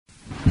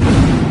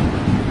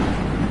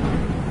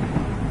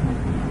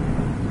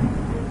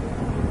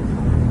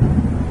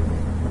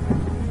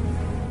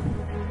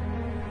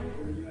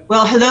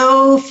Well,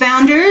 hello,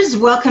 founders.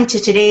 Welcome to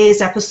today's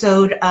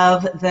episode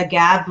of the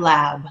Gab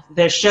Lab,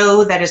 the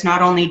show that is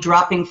not only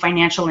dropping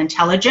financial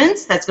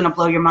intelligence that's going to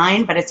blow your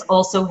mind, but it's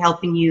also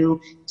helping you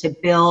to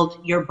build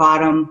your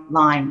bottom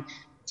line.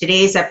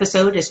 Today's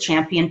episode is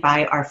championed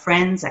by our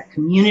friends at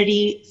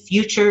Community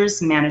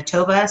Futures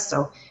Manitoba.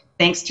 So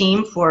thanks,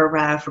 team, for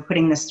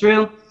putting this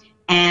through.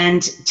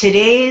 And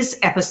today's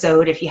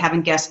episode, if you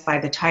haven't guessed by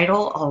the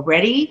title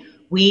already,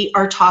 we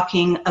are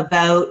talking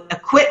about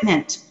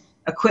equipment,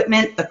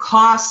 the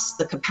costs,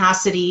 the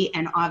capacity,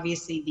 and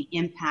obviously the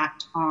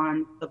impact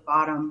on the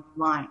bottom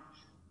line.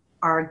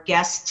 Our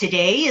guest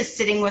today is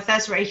sitting with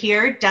us right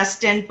here,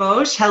 Dustin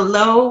Bosch.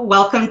 Hello,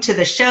 welcome to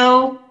the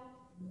show.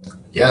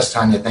 Yes,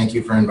 Tanya, thank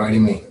you for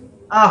inviting me.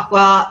 Oh,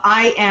 well,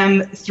 I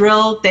am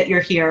thrilled that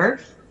you're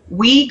here.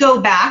 We go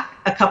back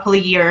a couple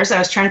of years. I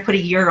was trying to put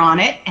a year on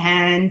it,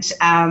 and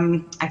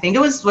I think it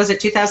was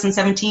it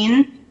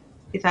 2017,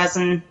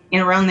 2000,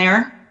 around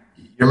there?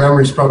 Your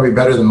memory's probably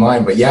better than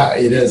mine, but yeah,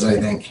 it is, I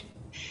think.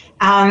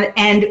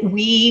 And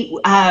we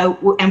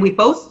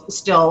both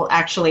still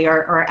actually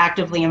are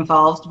actively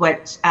involved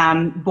with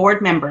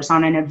board members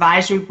on an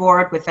advisory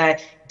board with a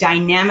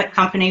dynamic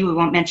company. We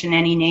won't mention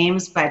any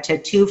names, but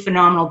two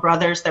phenomenal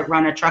brothers that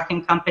run a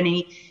trucking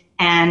company.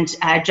 And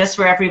just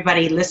for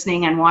everybody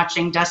listening and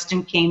watching,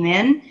 Dustin came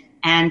in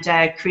and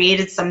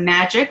created some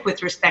magic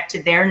with respect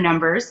to their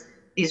numbers.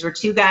 These were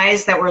two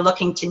guys that were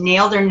looking to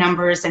nail their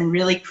numbers and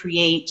really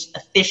create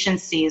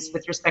efficiencies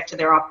with respect to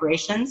their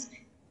operations.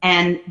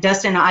 And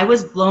Dustin, I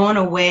was blown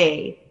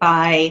away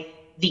by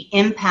the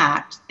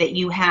impact that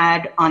you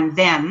had on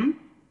them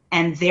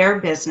and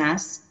their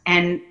business.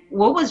 And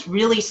what was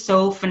really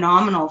so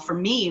phenomenal for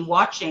me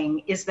watching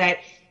is that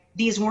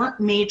these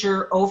weren't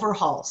major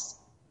overhauls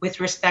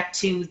with respect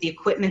to the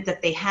equipment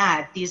that they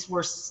had. These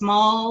were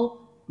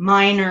small,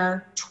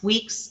 minor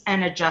tweaks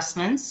and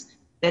adjustments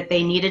that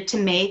they needed to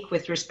make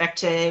with respect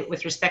to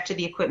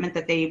the equipment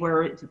that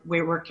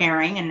we were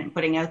carrying and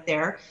putting out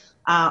there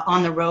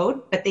on the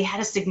road, but they had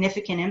a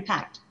significant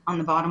impact on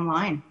the bottom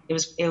line. It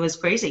was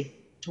crazy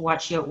to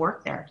watch you at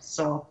work there.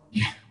 So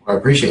yeah, well, I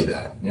appreciate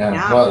that.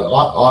 Yeah. Well,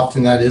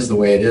 often that is the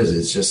way it is.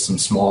 It's just some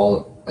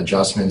small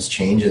adjustments,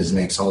 changes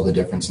makes all the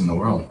difference in the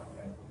world.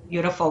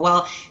 Beautiful.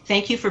 Well,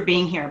 thank you for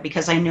being here,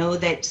 because I know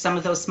that some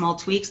of those small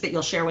tweaks that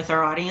you'll share with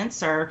our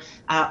audience are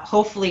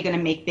hopefully going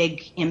to make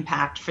big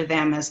impact for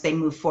them as they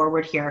move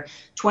forward here.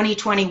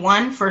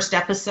 2021, first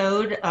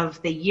episode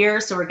of the year,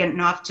 so we're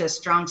getting off to a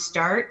strong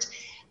start.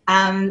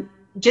 I'm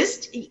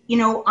curious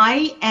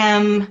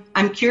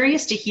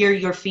to hear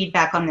your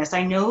feedback on this.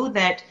 I know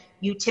that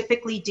you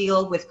typically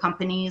deal with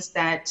companies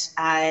that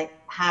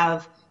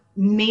have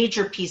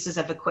major pieces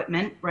of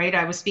equipment, right?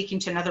 I was speaking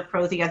to another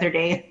pro the other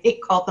day. They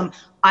called them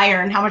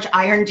iron. How much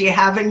iron do you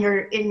have in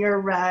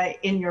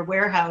your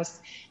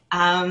warehouse?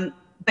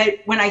 But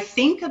when I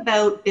think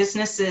about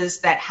businesses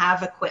that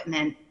have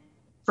equipment,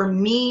 for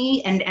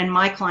me and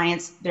my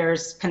clients,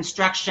 there's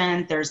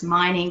construction, there's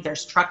mining,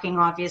 there's trucking,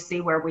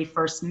 obviously, where we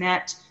first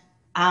met.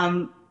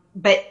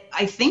 But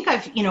I think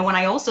when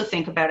I also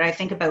think about it, I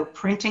think about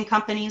printing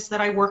companies that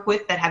I work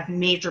with that have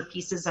major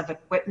pieces of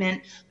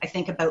equipment. I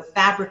think about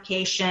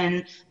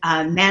fabrication,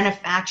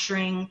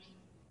 manufacturing.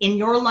 In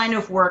your line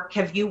of work,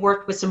 have you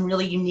worked with some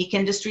really unique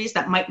industries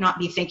that might not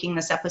be thinking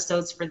this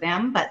episode's for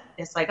them, but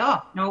it's like,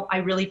 oh, no, I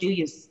really do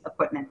use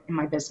equipment in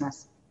my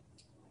business?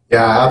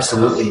 Yeah,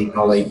 absolutely.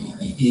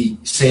 You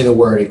say the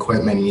word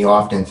equipment and you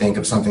often think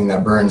of something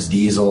that burns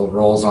diesel,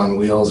 rolls on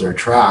wheels, or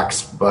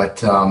tracks,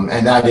 but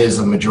and that is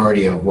a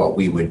majority of what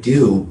we would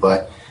do.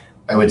 But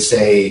I would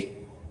say,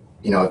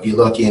 if you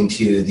look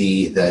into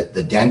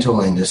the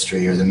dental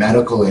industry or the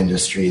medical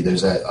industry,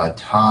 there's a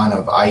ton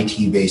of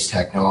IT-based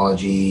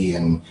technology,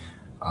 and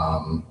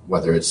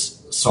whether it's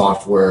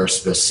software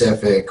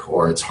specific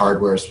or it's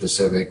hardware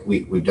specific.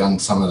 We've done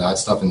some of that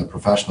stuff in the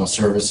professional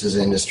services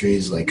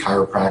industries, like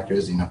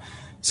chiropractors,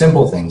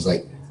 simple things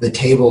like the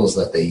tables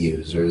that they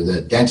use or the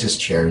dentist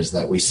chairs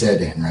that we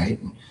sit in, right?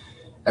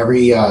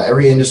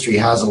 Every industry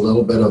has a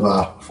little bit of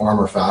a form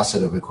or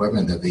facet of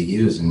equipment that they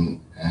use,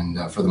 and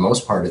for the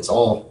most part, it's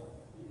all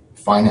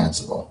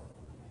financeable.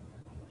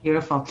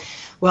 Beautiful.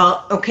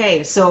 Well,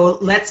 okay, so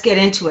let's get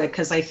into it,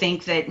 because I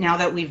think that now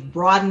that we've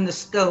broadened the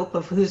scope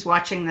of who's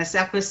watching this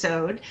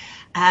episode,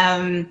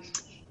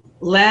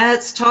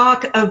 let's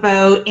talk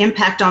about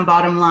impact on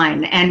bottom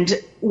line. And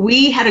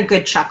we had a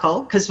good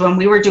chuckle, because when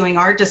we were doing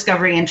our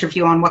discovery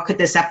interview on what could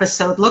this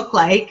episode look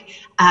like,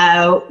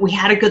 we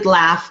had a good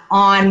laugh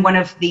on one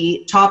of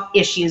the top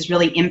issues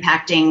really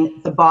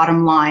impacting the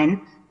bottom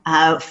line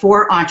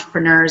for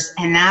entrepreneurs,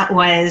 and that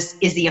was,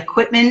 is the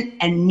equipment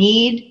a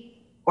need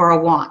or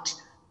a want?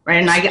 Right,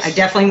 and I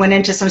definitely went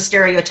into some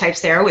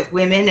stereotypes there with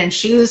women and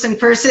shoes and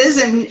purses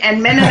and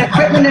men and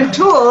equipment and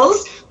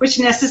tools, which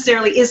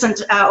necessarily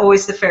isn't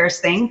always the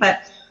fairest thing.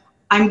 But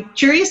I'm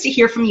curious to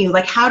hear from you.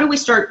 Like, how do we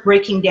start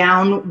breaking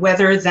down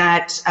whether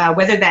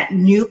that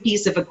new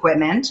piece of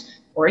equipment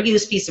or a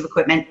used piece of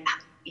equipment,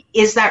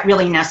 is that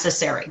really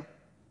necessary?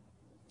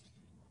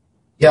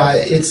 Yeah,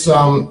 it's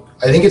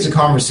I think it's a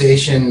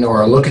conversation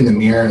or a look in the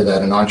mirror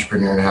that an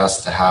entrepreneur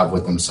has to have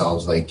with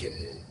themselves, like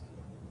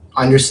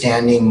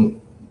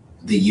understanding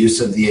the use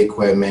of the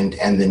equipment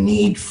and the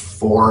need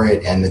for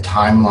it and the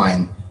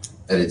timeline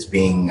that it's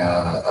being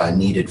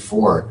needed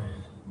for.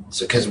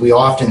 So, because we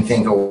often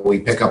think, oh, we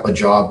pick up a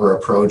job or a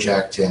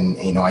project,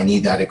 and I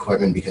need that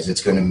equipment because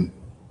it's going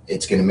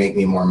to make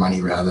me more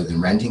money rather than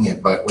renting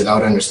it. But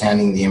without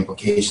understanding the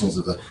implications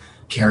of the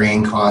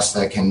carrying costs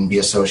that can be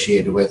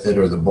associated with it,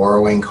 or the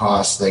borrowing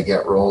costs that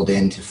get rolled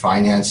into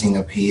financing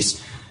a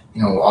piece,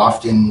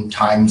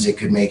 oftentimes it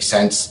could make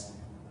sense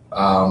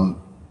to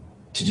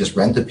just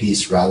rent the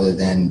piece rather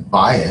than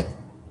buy it,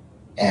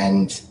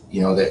 and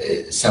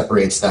it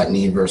separates that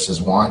need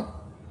versus want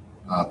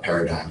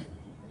paradigm.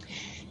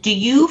 Do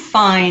you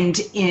find,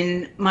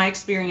 in my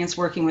experience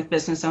working with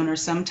business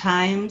owners,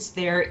 sometimes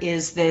there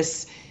is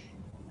this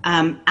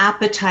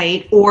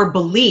appetite or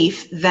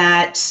belief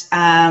that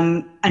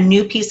a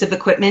new piece of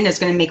equipment is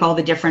going to make all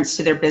the difference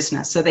to their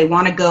business. So they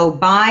want to go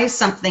buy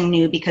something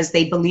new because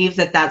they believe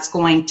that that's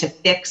going to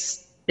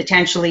fix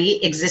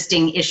potentially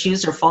existing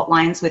issues or fault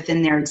lines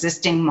within their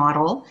existing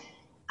model.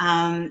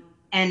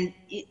 And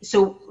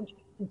so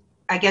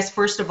I guess,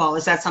 first of all,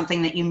 is that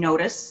something that you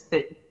notice,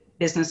 that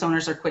business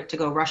owners are quick to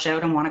go rush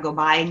out and want to go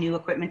buy new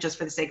equipment just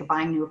for the sake of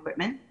buying new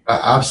equipment?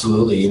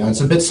 Absolutely.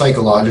 It's a bit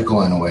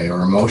psychological in a way,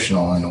 or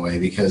emotional in a way,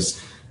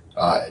 because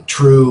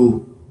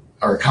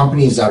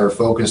companies that are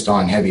focused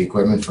on heavy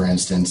equipment, for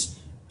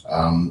instance,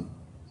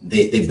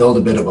 they build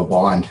a bit of a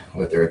bond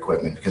with their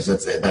equipment, because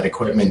that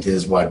equipment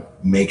is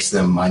what makes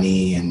them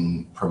money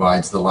and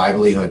provides the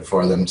livelihood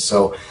for them.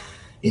 So,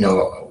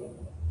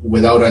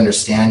 without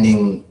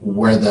understanding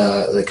where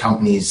the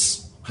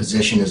company's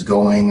position is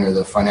going or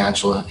the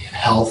financial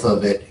health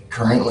of it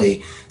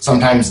currently,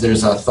 sometimes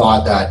there's a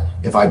thought that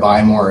if I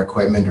buy more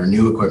equipment, or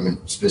new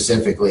equipment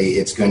specifically,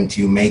 it's going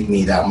to make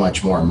me that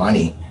much more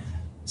money.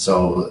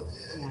 So,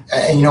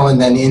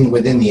 and then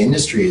within the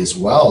industry as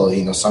well,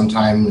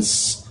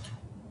 sometimes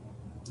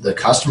the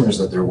customers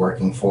that they're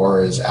working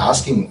for is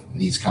asking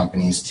these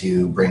companies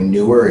to bring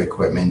newer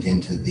equipment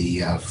into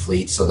the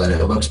fleet so that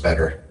it looks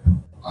better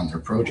on their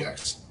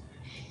projects.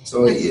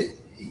 So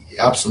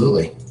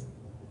absolutely.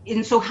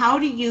 And so how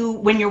do you,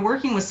 when you're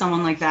working with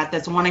someone like that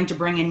that's wanting to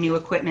bring in new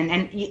equipment,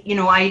 and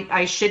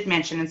I should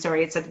mention, and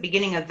sorry, it's at the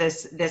beginning of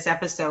this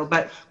episode,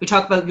 but we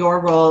talk about your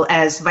role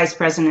as vice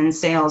president in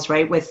sales,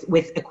 right,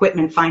 with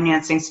equipment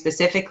financing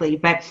specifically.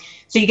 But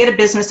so you get a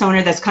business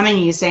owner that's coming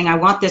to you saying, I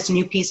want this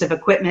new piece of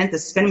equipment,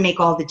 this is going to make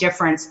all the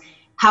difference.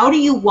 How do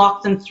you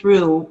walk them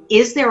through?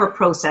 Is there a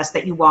process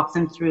that you walk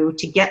them through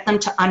to get them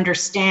to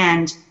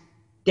understand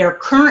their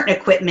current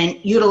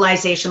equipment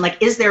utilization? Like,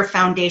 is their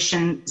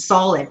foundation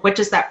solid? What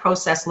does that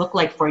process look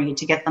like for you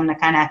to get them to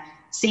kind of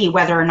see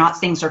whether or not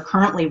things are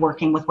currently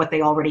working with what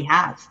they already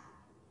have?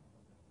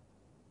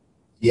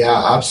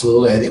 Yeah,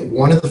 absolutely. I think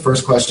one of the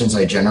first questions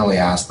I generally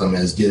ask them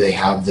is, do they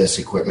have this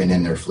equipment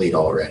in their fleet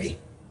already?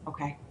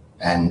 Okay.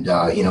 And,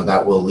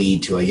 that will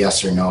lead to a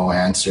yes or no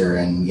answer.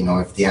 And,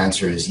 if the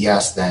answer is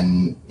yes,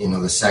 then,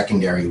 the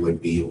secondary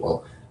would be,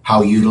 well,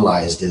 how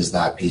utilized is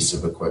that piece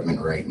of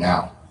equipment right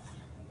now?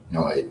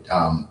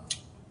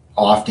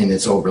 Often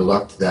it's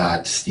overlooked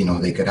that,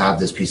 they could have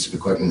this piece of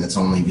equipment that's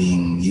only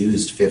being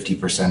used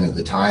 50% of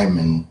the time,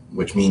 and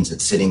which means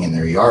it's sitting in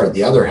their yard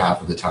the other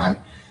half of the time.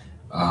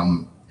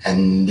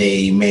 And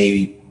they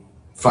may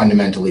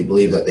fundamentally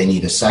believe that they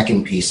need a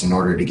second piece in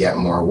order to get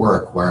more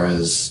work,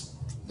 whereas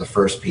the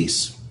first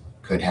piece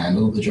could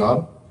handle the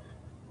job.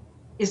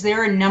 Is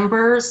there a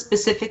number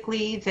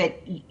specifically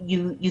that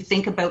you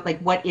think about, like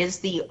what is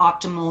the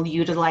optimal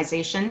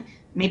utilization?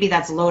 Maybe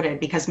that's loaded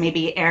because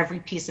maybe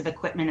every piece of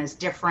equipment is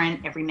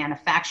different. Every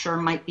manufacturer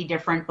might be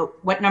different,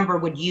 but what number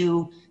would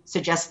you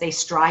suggest they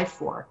strive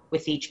for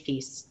with each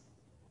piece?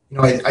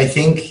 I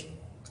think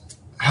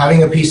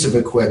having a piece of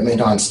equipment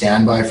on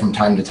standby from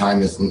time to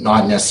time is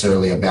not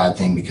necessarily a bad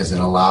thing, because it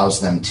allows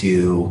them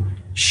to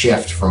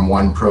shift from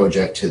one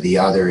project to the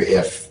other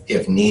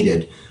if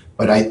needed.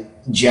 But I've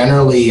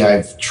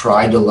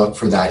tried to look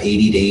for that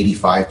 80 to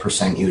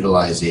 85%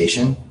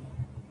 utilization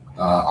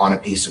on a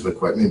piece of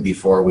equipment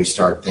before we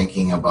start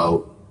thinking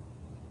about,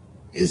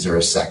 is there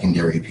a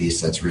secondary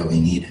piece that's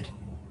really needed?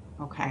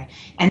 Okay.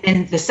 And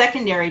then the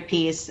secondary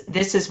piece,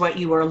 this is what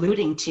you were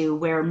alluding to,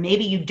 where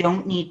maybe you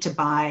don't need to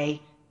buy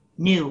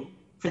new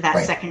for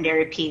that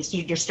secondary piece.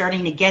 You're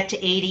starting to get to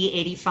 80,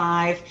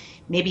 85.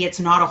 Maybe it's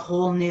not a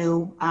whole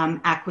new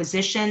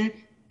acquisition,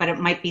 but it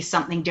might be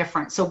something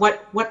different. So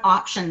what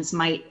options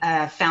might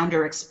a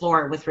founder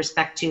explore with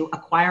respect to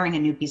acquiring a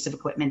new piece of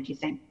equipment, do you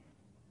think?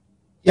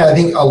 Yeah, I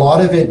think a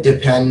lot of it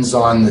depends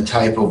on the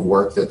type of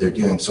work that they're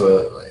doing.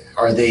 So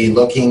are they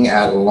looking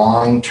at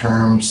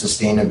long-term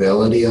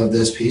sustainability of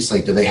this piece?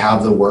 Like, do they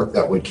have the work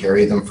that would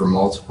carry them for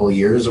multiple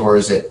years, or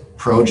is it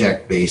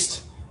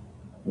project-based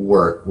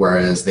work,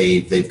 whereas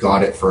they've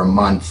got it for a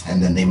month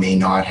and then they may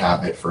not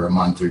have it for a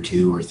month or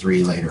 2 or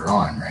 3 later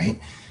on, right?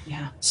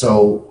 Yeah.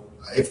 So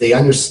if they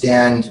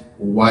understand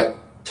what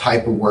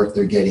type of work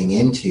they're getting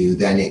into,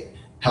 then it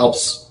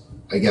helps,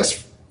 I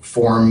guess,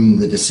 form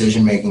the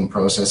decision-making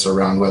process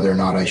around whether or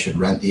not I should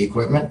rent the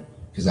equipment,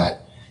 because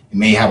that it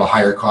may have a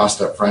higher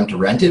cost up front to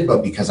rent it,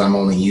 but because I'm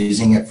only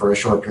using it for a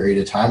short period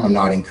of time, I'm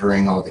not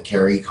incurring all the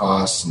carry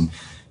costs and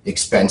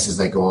expenses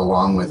that go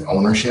along with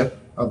ownership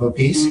of a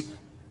piece. Mm-hmm.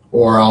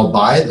 Or I'll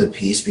buy the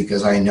piece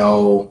because I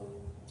know,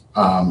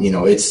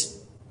 its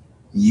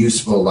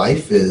useful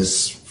life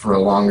is for a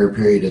longer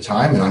period of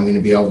time, and I'm going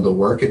to be able to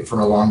work it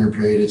for a longer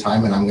period of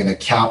time, and I'm going to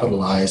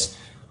capitalize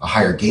a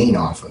higher gain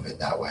off of it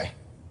that way.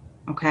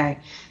 Okay.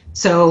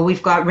 So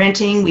we've got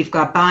renting, we've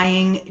got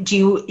buying.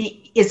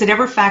 Is it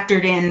ever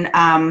factored in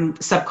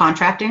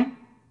subcontracting?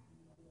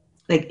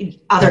 Like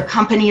other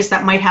companies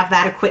that might have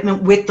that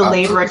equipment with the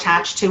labor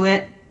attached to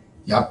it?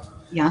 Yep.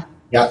 Yeah.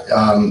 Yeah.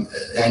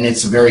 And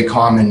it's a very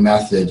common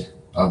method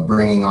of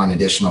bringing on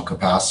additional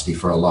capacity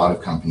for a lot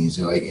of companies.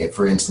 Like,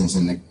 for instance,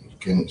 in the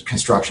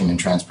construction and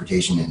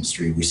transportation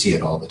industry, we see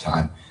it all the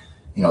time.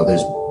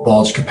 There's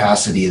bulge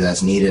capacity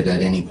that's needed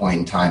at any point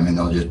in time, and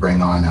they'll just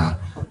bring on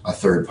a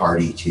third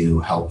party to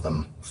help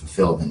them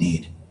fulfill the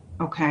need.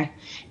 Okay.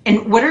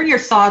 And what are your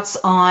thoughts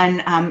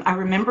on, I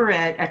remember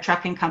a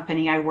trucking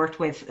company I worked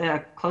with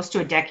close to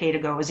a decade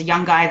ago. It was a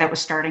young guy that was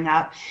starting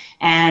up,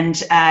 and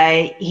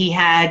he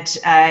had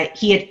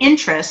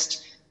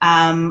interest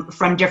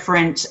from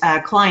different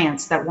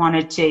clients that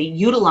wanted to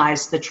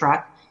utilize the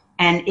truck,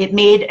 and it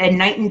made a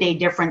night and day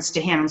difference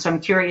to him. So I'm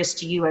curious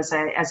to you as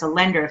a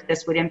lender if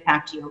this would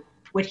impact you.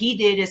 What he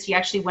did is he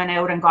actually went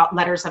out and got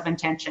letters of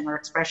intention or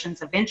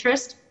expressions of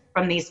interest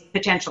from these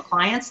potential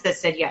clients that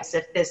said, yes,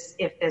 if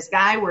this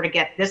guy were to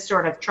get this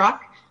sort of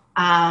truck,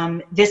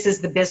 this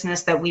is the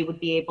business that we would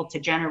be able to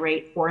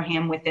generate for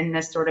him within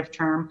this sort of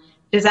term.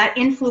 Does that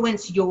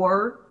influence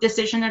your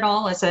decision at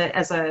all as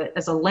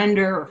a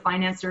lender or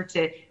financer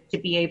to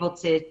be able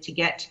to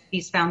get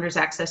these founders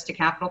access to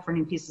capital for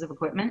new pieces of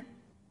equipment?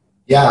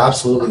 Yeah,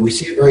 absolutely. We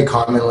see it very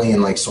commonly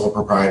in like sole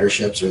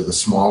proprietorships or the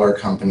smaller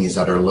companies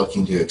that are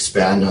looking to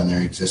expand on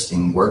their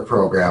existing work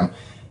program.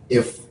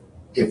 If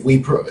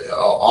we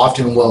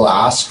often will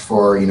ask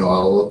for, a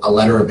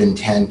letter of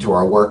intent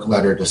or a work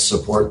letter to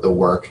support the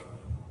work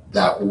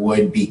that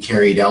would be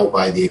carried out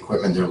by the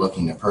equipment they're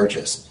looking to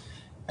purchase.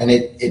 And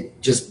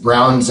it just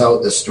rounds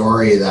out the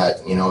story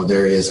that,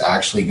 there is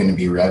actually going to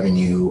be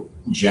revenue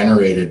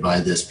generated by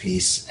this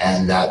piece,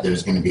 and that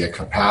there's going to be a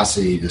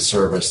capacity to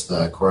service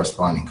the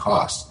corresponding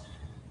cost.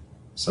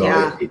 So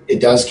yeah.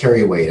 It does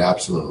carry weight,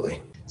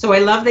 absolutely. So I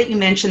love that you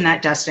mentioned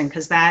that, Dustin,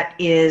 because that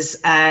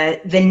is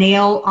the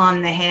nail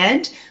on the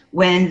head.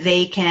 When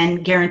they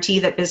can guarantee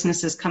that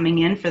business is coming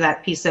in for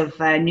that piece of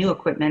new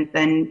equipment,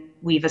 then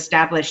we've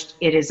established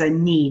it is a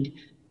need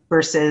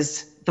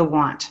versus the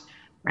want,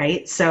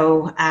 right?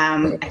 So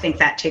I think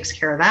that takes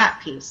care of that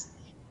piece.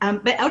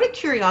 But out of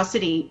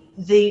curiosity,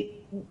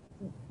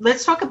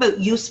 let's talk about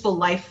useful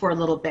life for a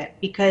little bit,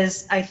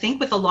 because I think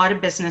with a lot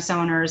of business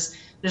owners,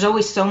 there's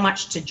always so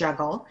much to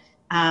juggle.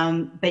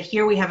 But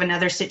here we have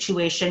another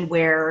situation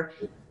where,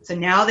 so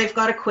now they've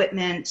got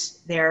equipment,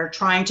 they're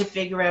trying to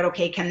figure out,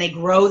 okay, can they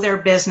grow their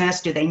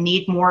business? Do they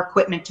need more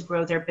equipment to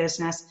grow their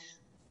business?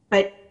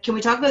 But can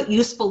we talk about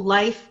useful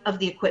life of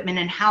the equipment,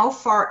 and how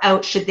far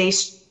out should they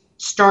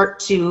start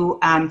to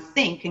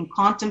think and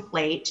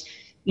contemplate,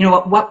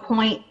 at what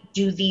point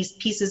do these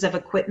pieces of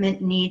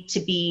equipment need to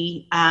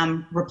be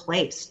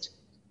replaced?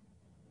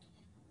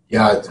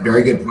 Yeah, it's a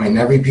very good point. And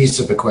every piece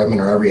of equipment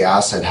or every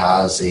asset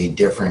has a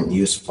different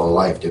useful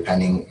life,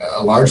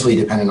 largely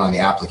dependent on the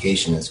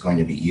application it's going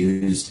to be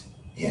used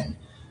in.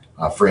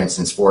 For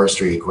instance,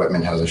 forestry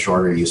equipment has a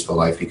shorter useful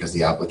life because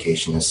the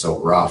application is so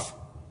rough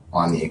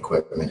on the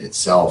equipment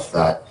itself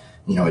that,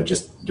 it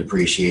just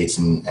depreciates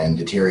and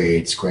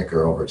deteriorates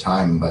quicker over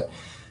time. But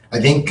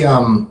I think,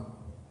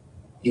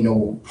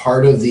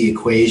 part of the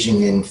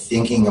equation in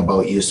thinking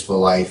about useful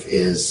life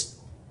is,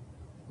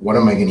 what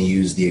am I going to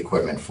use the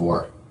equipment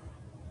for?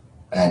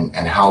 And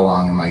how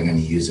long am I going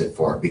to use it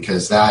for?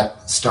 Because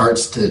that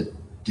starts to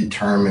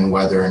determine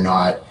whether or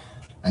not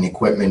an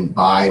equipment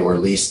buy or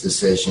lease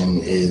decision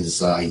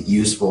is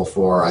useful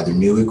for either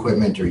new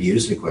equipment or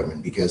used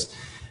equipment. Because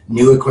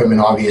new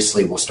equipment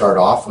obviously will start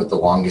off with the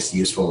longest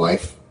useful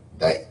life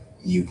that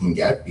you can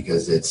get,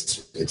 because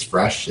it's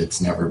fresh, it's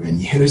never been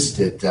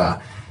used.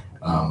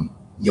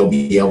 You'll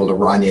be able to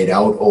run it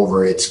out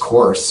over its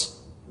course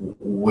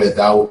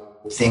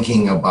without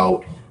thinking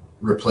about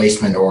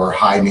replacement or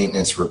high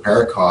maintenance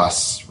repair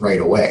costs right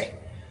away.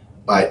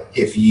 But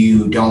if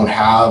you don't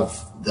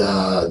have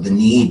the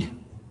need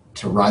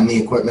to run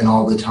the equipment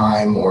all the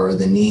time, or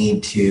the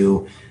need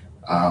to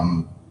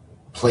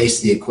place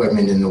the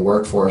equipment in the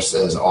workforce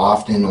as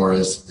often or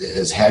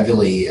as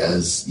heavily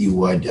as you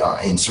would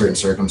in certain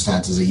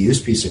circumstances, a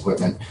used piece of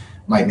equipment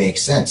might make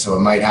sense. So it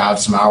might have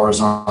some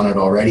hours on it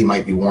already,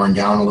 might be worn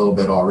down a little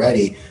bit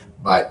already,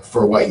 but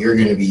for what you're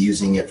going to be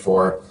using it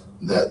for,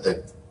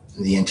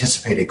 the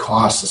anticipated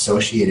costs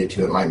associated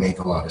to it might make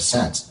a lot of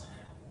sense,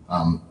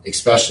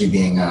 especially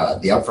being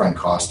the upfront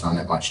cost on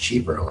it much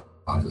cheaper a lot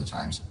of the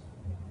times.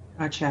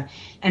 Gotcha.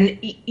 And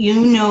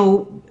you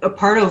know, a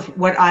part of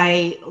what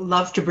I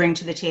love to bring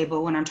to the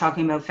table when I'm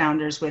talking about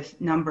founders with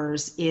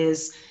numbers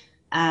is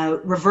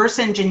reverse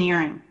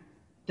engineering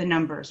the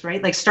numbers,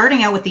 right? Like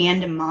starting out with the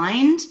end in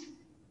mind,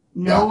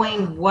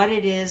 knowing what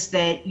it is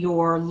that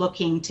you're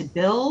looking to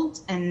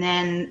build, and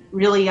then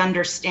really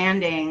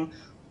understanding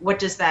what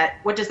does that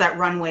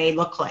runway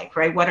look like,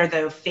 right? What are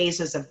the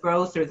phases of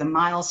growth or the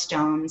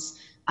milestones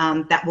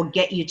that will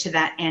get you to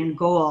that end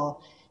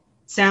goal?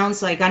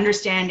 Sounds like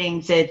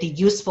understanding that the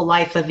useful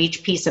life of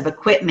each piece of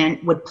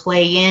equipment would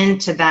play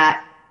into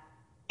that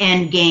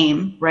end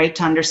game, right?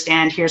 To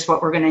understand here's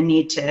what we're going to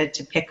need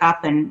to pick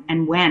up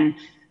and when.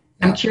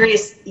 I'm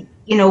curious,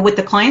 you know, with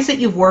the clients that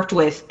you've worked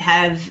with,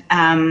 have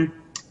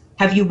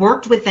you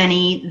worked with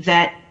any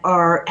that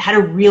had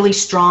a really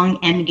strong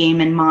end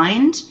game in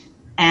mind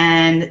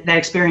and that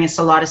experienced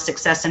a lot of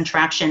success and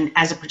traction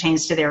as it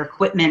pertains to their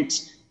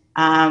equipment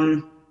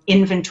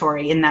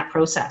inventory in that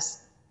process?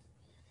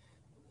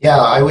 Yeah,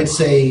 I would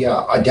say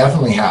I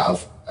definitely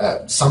have.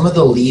 Some of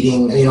the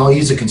leading, you know, I'll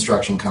use a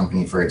construction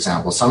company, for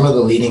example. Some of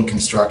the leading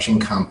construction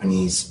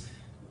companies,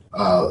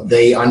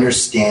 they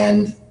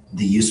understand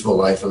the useful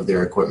life of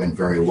their equipment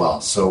very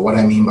well. So what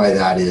I mean by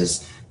that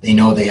is they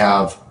know they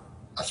have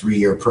a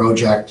 3-year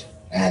project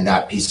and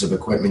that piece of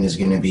equipment is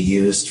going to be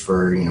used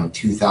for, you know,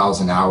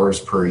 2,000 hours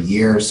per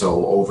year.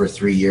 So over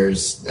 3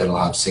 years, it'll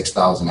have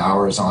 6,000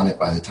 hours on it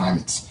by the time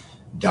it's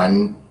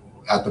done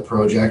at the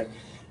project.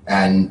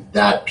 And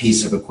that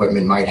piece of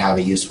equipment might have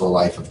a useful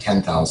life of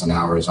 10,000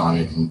 hours on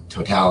it in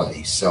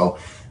totality. So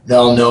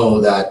they'll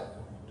know that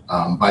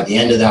by the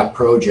end of that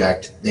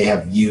project, they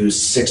have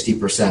used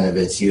 60% of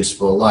its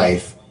useful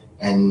life.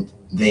 And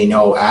they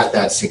know at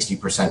that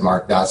 60%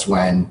 mark, that's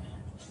when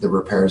the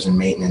repairs and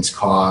maintenance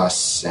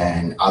costs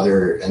and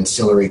other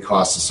ancillary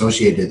costs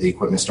associated with the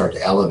equipment start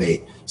to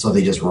elevate. So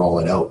they just roll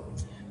it out.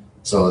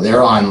 So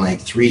they're on like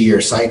 3-year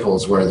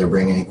cycles where they're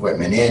bringing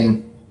equipment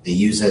in, they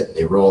use it,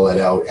 they roll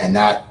it out, and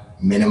that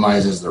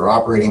minimizes their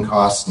operating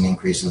costs and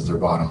increases their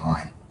bottom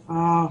line.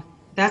 Oh,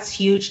 that's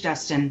huge,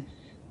 Dustin.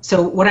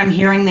 So what I'm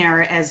hearing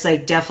there as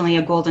like definitely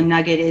a golden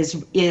nugget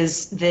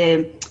is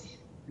the,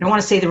 I don't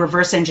want to say the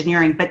reverse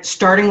engineering, but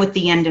starting with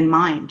the end in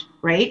mind,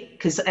 right?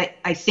 Because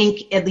I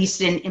think at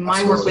least in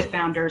my work with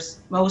founders,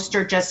 most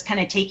are just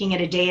kind of taking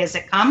it a day as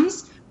it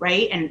comes,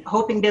 right? And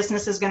hoping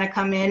business is going to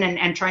come in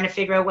and trying to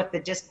figure out what the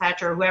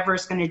dispatcher or whoever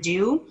is going to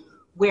do.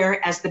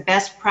 Whereas the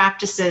best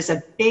practices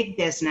of big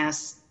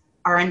business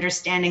are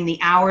understanding the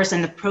hours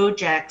and the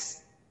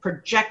projects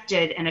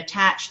projected and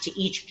attached to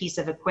each piece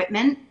of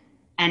equipment,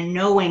 and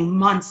knowing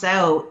months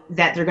out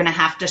that they're going to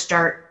have to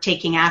start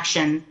taking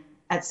action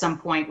at some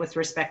point with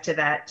respect to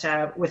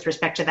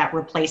that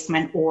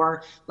replacement,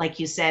 or like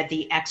you said,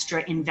 the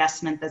extra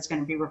investment that's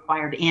going to be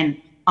required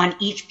on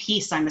each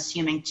piece, I'm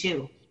assuming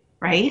too,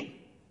 right?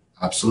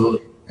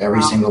 Absolutely.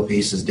 Every single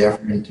piece is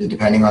different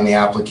depending on the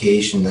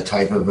application, the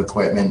type of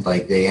equipment.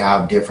 Like they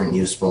have different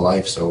useful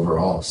lives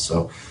overall.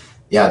 So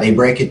yeah, they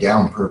break it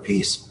down per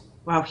piece.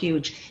 Wow,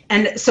 huge.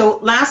 And so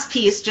last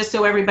piece, just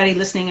so everybody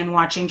listening and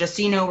watching, just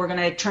so you know, we're going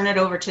to turn it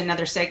over to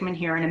another segment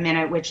here in a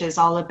minute, which is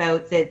all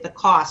about the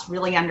cost,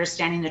 really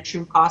understanding the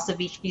true cost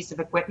of each piece of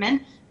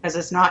equipment, because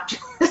it's not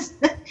just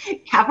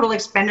capital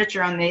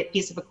expenditure on the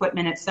piece of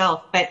equipment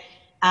itself. But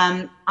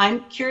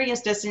I'm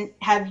curious, Dustin,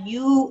 have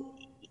you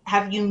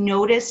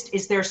noticed,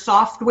 is there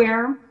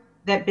software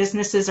that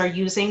businesses are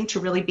using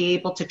to really be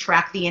able to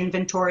track the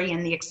inventory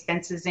and the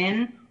expenses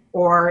in?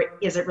 Or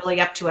is it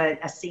really up to a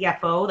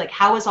CFO? Like,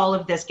 how is all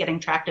of this getting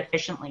tracked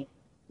efficiently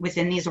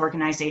within these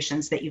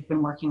organizations that you've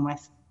been working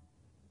with?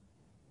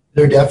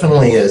 There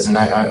definitely is, and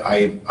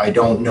I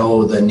don't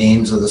know the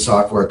names of the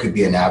software, could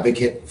be an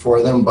advocate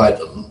for them, but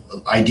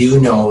I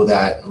do know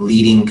that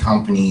leading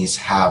companies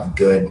have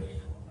good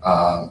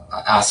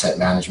asset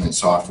management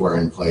software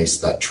in place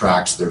that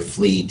tracks their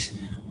fleet,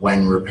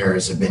 when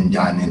repairs have been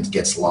done and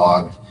gets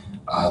logged.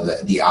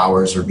 The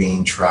hours are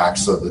being tracked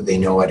so that they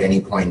know at any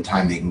point in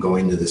time they can go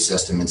into the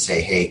system and say,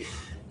 hey,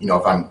 you know,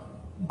 if I'm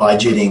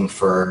budgeting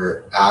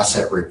for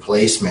asset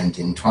replacement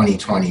in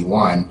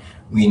 2021,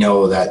 we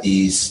know that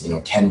these,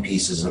 10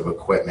 pieces of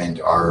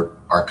equipment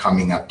are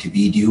coming up to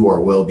be due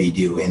or will be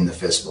due in the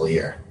fiscal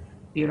year.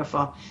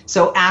 Beautiful.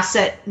 So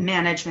asset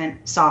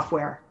management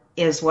software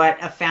is what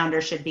a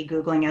founder should be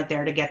Googling out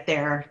there to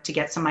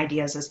get some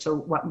ideas as to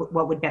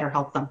what would better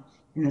help them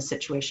in this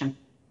situation.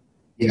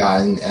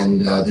 Yeah,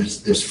 and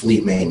there's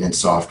fleet maintenance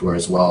software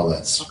as well.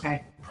 That's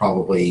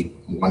probably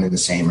one and the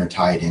same or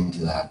tied into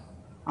that.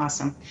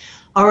 Awesome.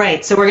 All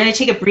right, so we're going to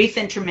take a brief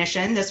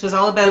intermission. This was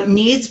all about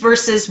needs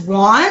versus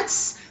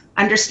wants.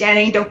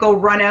 Understanding, don't go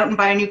run out and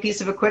buy a new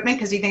piece of equipment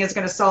because you think it's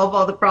going to solve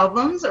all the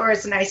problems, or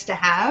it's nice to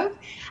have.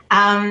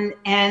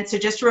 And so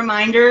just a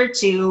reminder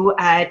to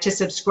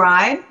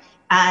subscribe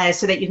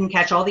so that you can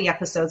catch all the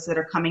episodes that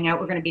are coming out.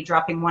 We're going to be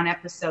dropping one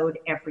episode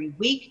every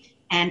week.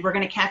 And we're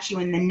going to catch you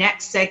in the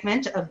next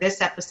segment of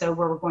this episode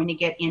where we're going to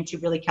get into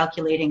really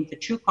calculating the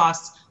true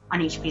costs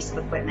on each piece of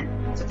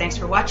equipment. So thanks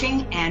for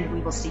watching, and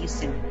we will see you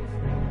soon.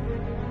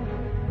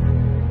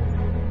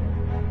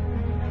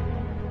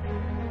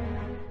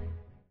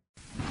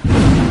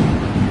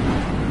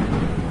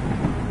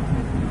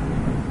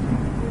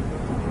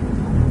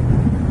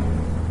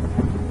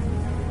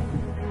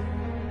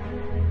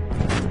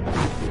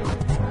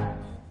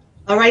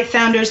 All right,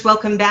 founders,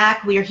 welcome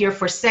back. We are here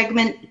for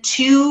segment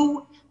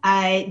 2.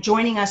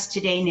 Joining us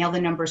today, Nail the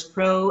Numbers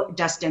Pro,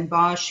 Dustin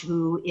Bosch,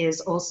 who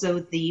is also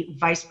the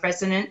Vice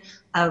President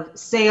of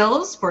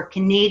Sales for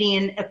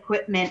Canadian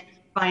Equipment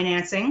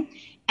Financing.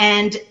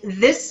 And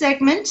this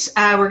segment,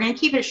 we're going to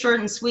keep it short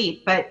and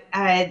sweet, but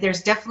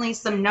there's definitely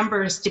some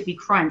numbers to be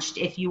crunched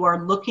if you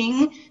are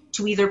looking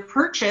to either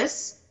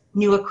purchase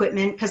new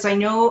equipment, because I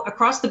know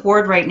across the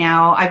board right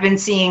now, I've been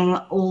seeing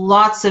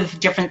lots of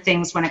different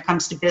things when it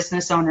comes to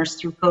business owners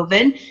through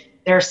COVID.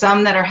 There are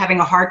some that are having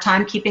a hard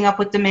time keeping up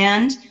with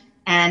demand,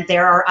 and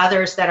there are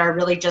others that are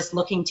really just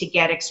looking to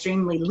get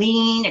extremely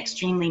lean,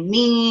 extremely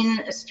mean,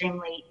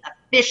 extremely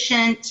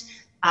efficient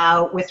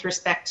with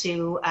respect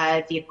to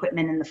the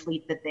equipment and the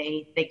fleet that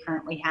they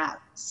currently have.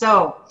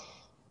 So,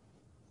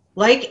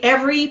 like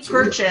every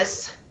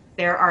purchase,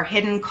 there are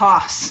hidden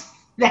costs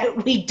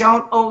that we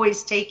don't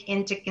always take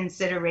into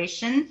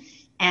consideration.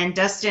 And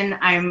Dustin,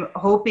 I'm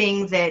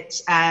hoping that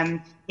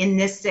in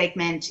this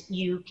segment,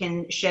 you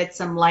can shed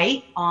some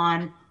light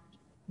on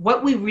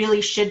what we really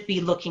should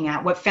be looking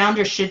at, what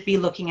founders should be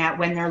looking at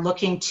when they're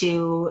looking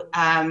to,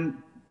 to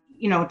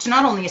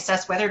not only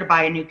assess whether to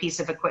buy a new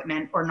piece of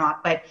equipment or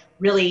not, but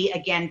really,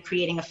 again,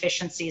 creating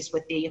efficiencies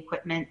with the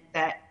equipment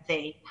that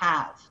they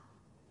have.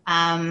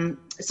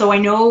 So I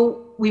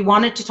know we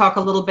wanted to talk a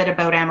little bit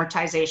about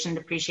amortization,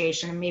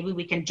 depreciation, and maybe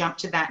we can jump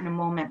to that in a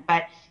moment,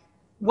 but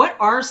what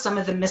are some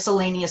of the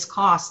miscellaneous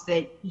costs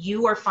that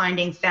you are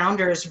finding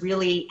founders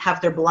really have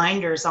their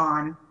blinders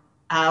on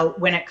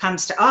when it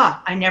comes to,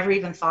 I never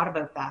even thought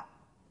about that?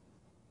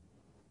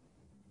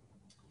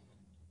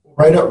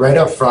 Right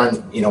up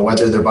front,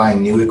 whether they're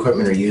buying new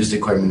equipment or used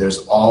equipment,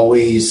 there's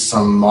always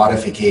some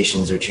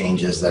modifications or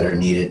changes that are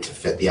needed to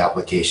fit the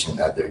application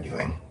that they're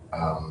doing.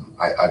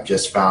 I've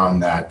just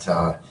found that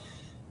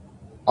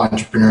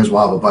entrepreneurs will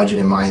have a budget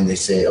in mind. They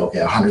say, okay,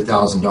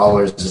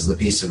 $100,000 is the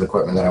piece of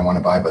equipment that I want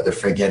to buy, but they're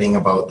forgetting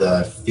about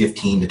the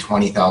 $15,000 to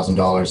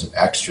 $20,000 of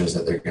extras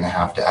that they're going to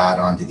have to add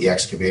on to the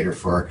excavator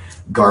for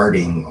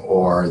guarding,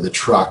 or the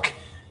truck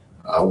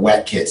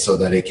wet kit so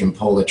that it can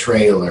pull a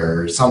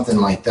trailer or something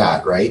like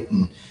that, right?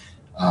 And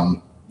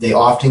they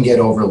often get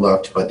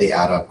overlooked, but they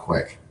add up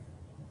quick.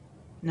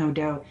 No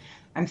doubt.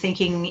 I'm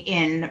thinking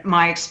in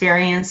my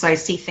experience, I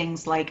see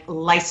things like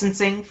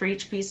licensing for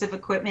each piece of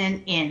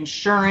equipment,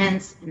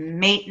 insurance,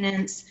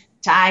 maintenance,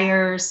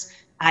 tires,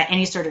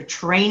 any sort of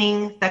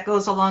training that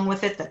goes along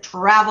with it, the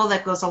travel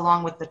that goes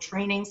along with the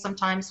training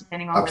sometimes,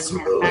 depending on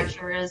Absolutely. where the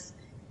manufacturer is.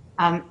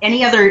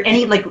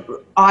 Any like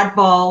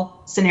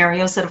oddball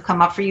scenarios that have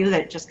come up for you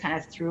that just kind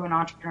of threw an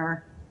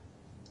entrepreneur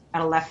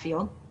out of left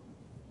field?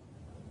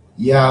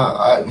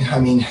 Yeah,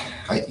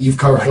 you've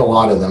covered a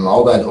lot of them.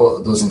 All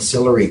those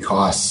ancillary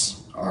costs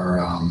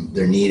are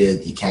they're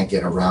needed. You can't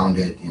get around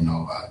it.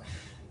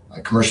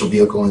 Commercial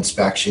vehicle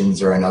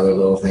inspections are another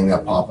little thing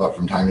that pop up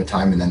from time to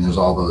time, and then there's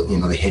all the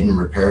the hidden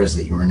repairs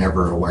that you were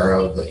never aware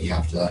of that you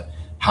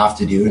have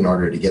to do in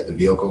order to get the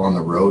vehicle on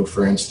the road,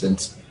 for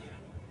instance.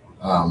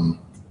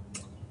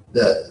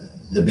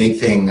 The big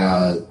thing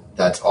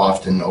that's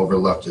often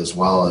overlooked as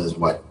well is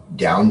what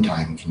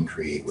downtime can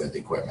create with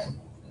equipment.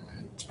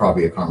 It's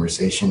probably a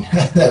conversation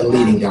that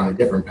leading down a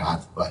different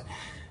path, but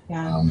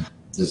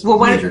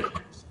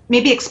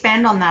maybe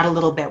expand on that a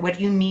little bit. What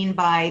do you mean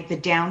by the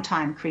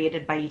downtime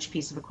created by each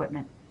piece of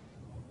equipment?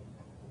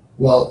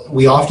 Well,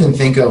 we often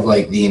think of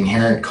like the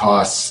inherent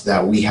costs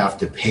that we have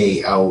to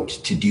pay out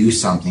to do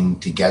something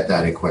to get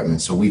that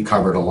equipment. So we've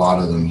covered a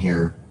lot of them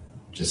here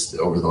just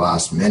over the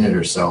last minute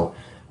or so.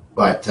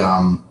 But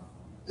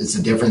it's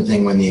a different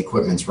thing when the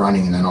equipment's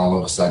running and then all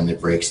of a sudden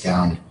it breaks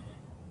down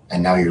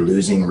and now you're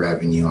losing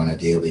revenue on a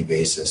daily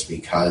basis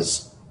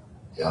because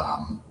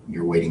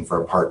you're waiting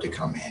for a part to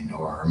come in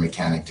or a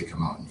mechanic to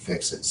come out and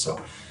fix it.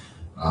 So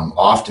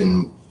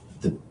often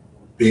the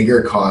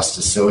bigger cost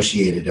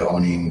associated to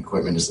owning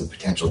equipment is the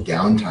potential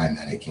downtime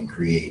that it can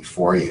create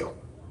for you.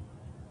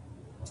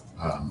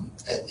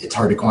 It's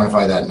hard to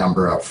quantify that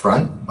number up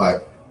front,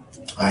 but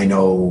I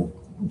know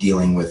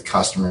dealing with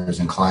customers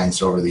and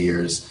clients over the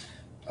years,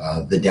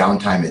 the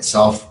downtime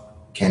itself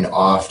can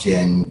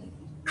often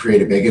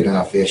create a big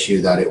enough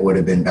issue that it would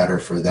have been better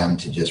for them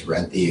to just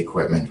rent the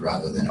equipment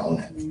rather than own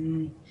it.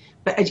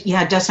 But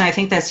yeah, Dustin, I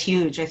think that's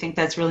huge. I think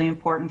that's really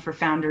important for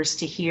founders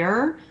to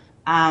hear.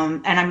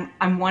 And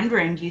I'm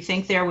wondering, do you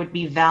think there would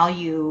be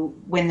value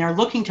when they're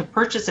looking to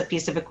purchase a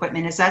piece of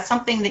equipment? Is that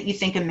something that you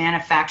think a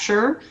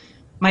manufacturer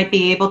might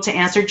be able to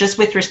answer, just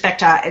with respect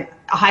to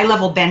a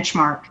high-level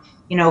benchmark?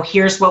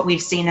 Here's what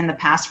we've seen in the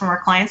past from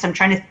our clients. I'm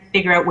trying to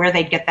figure out where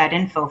they'd get that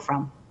info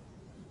from.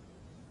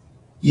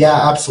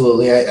 Yeah,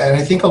 absolutely. And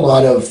I think a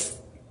lot of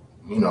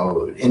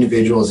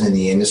individuals in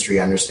the industry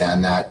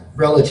understand that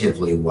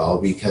relatively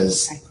well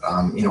because,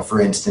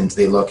 for instance,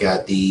 they look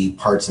at the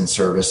parts and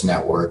service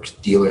network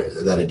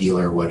that a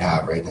dealer would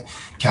have, right?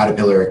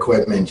 Caterpillar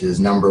Equipment is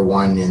number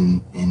one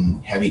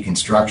in heavy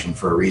construction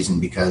for a reason,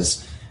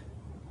 because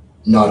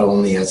not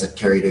only has it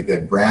carried a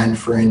good brand,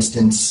 for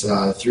instance,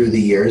 through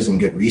the years and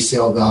good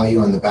resale value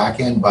on the back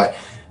end, but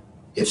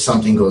if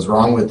something goes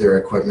wrong with their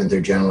equipment,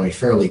 they're generally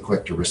fairly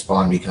quick to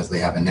respond because they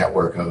have a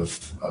network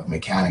of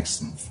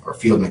mechanics or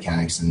field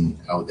mechanics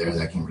out there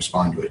that can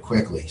respond to it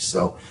quickly.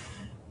 So,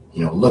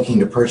 looking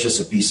to purchase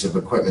a piece of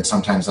equipment,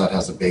 sometimes that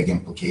has a big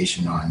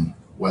implication on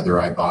whether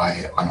I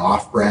buy an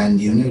off-brand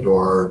unit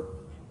or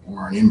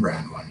an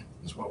in-brand one,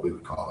 is what we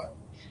would call it.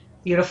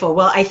 Beautiful.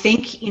 Well, I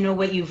think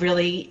what you've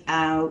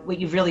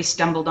really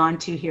stumbled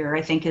onto here,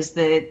 I think, is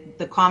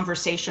the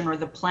conversation or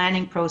the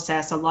planning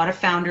process. A lot of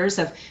founders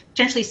of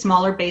potentially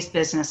smaller based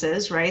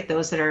businesses, right?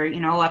 Those that are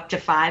up to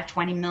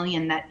 5-20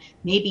 million that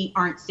maybe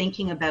aren't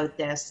thinking about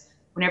this.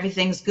 When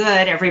everything's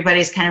good,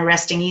 everybody's kind of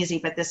resting easy,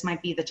 but this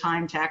might be the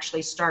time to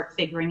actually start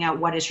figuring out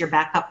what is your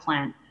backup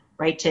plan,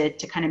 right?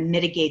 To kind of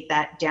mitigate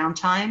that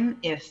downtime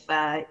if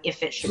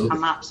it should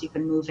come up, so you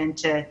can move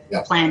into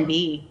plan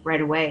B right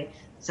away.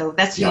 So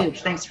that's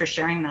huge. Thanks for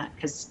sharing that,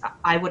 because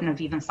I wouldn't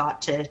have even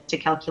thought to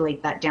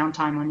calculate that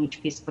downtime on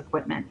each piece of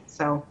equipment.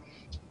 So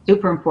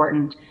super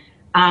important.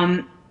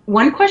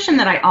 One question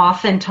that I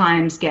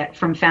oftentimes get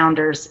from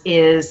founders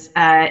is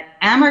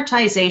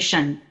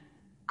amortization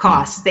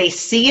costs. They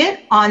see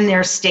it on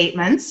their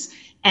statements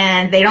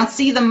and they don't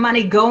see the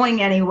money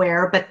going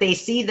anywhere, but they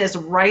see this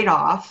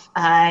write-off.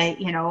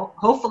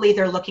 Hopefully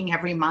they're looking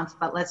every month,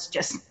 but let's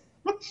just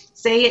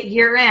say at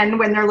year end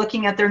when they're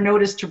looking at their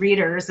notice to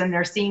readers and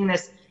they're seeing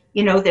this,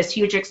 this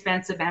huge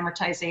expense of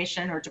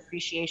amortization or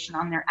depreciation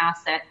on their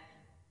asset.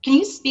 Can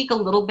you speak a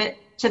little bit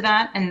to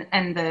that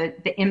and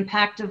the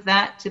impact of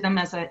that to them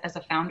as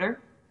a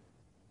founder?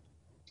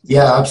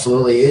 Yeah,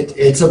 absolutely.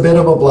 It's a bit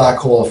of a black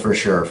hole for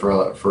sure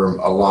for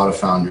a lot of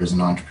founders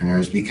and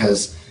entrepreneurs,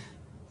 because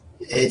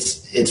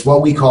it's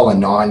what we call a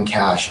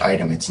non-cash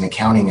item. It's an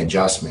accounting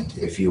adjustment,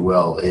 if you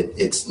will.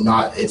 It's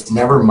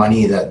never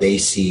money that they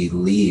see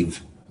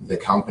leave the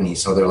company.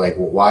 So they're like,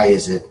 well, why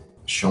is it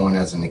shown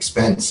as an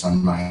expense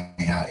on my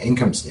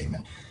income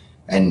statement?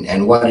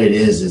 And what it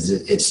is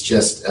it's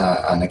just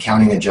an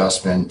accounting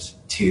adjustment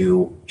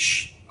to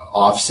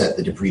offset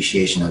the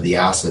depreciation of the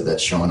asset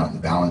that's shown on the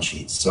balance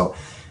sheet. So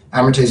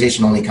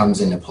amortization only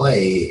comes into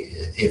play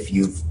if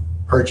you've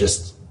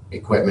purchased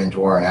equipment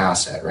or an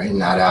asset, right?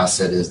 And that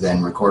asset is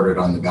then recorded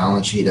on the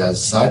balance sheet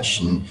as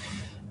such. And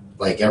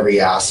like every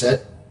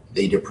asset,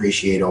 they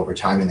depreciate over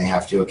time and they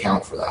have to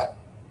account for that.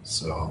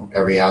 So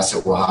every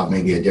asset will have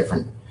maybe a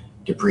different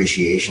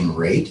depreciation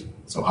rate.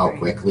 So how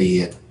quickly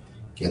it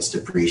gets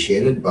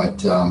depreciated, but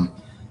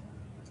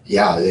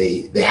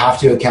they have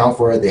to account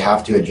for it. They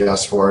have to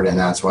adjust for it. And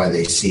that's why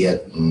they see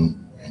it.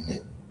 And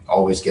it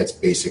always gets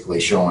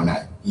basically shown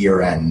at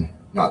year end,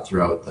 not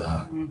throughout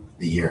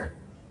the year.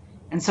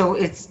 And so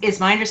it's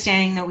my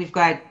understanding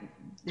that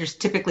there's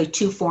typically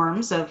two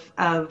forms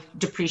of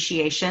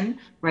depreciation,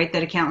 right,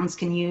 that accountants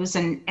can use.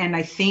 And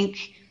I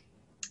think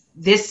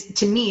this,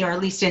 to me, or at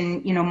least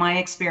in, my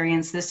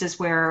experience, this is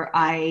where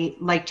I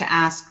like to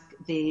ask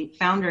the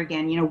founder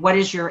again, what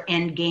is your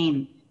end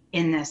game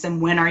in this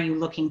and when are you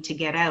looking to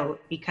get out?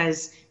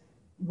 Because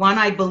one,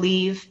 I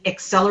believe,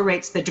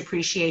 accelerates the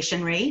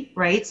depreciation rate,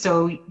 right?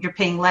 So you're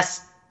paying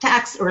less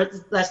tax or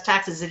less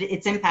taxes.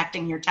 It's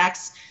impacting your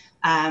tax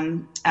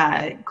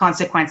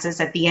consequences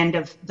at the end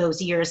of those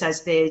years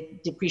as the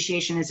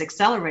depreciation is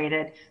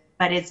accelerated,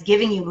 but it's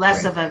giving you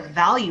less of a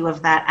value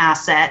of that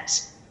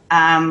asset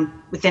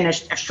within a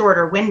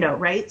shorter window,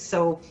 right?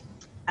 So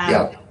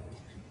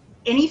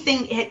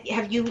anything,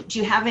 do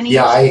you have any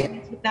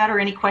experience with that or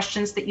any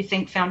questions that you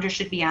think founders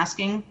should be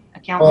asking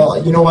accountants?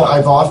 Well, you know what,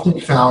 I've often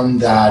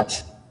found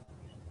that,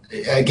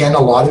 again,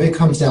 a lot of it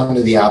comes down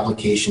to the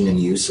application and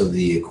use of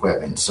the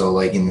equipment. So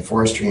like in the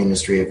forestry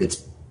industry, if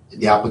it's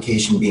the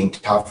application being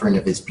tougher and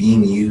if it's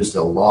being used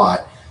a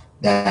lot,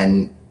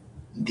 then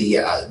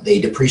they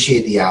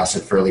depreciate the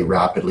asset fairly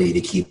rapidly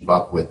to keep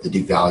up with the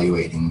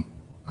devaluating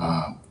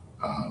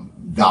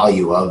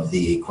value of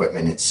the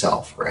equipment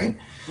itself, right?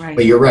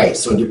 But you're right.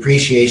 So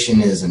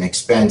depreciation is an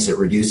expense. It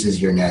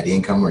reduces your net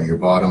income or your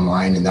bottom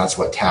line, and that's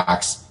what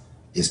tax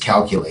is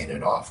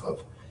calculated off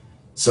of.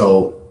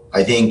 So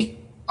I think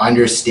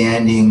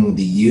understanding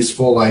the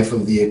useful life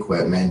of the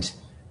equipment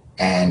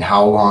and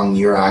how long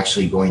you're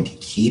actually going to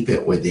keep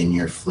it within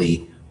your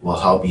fleet will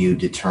help you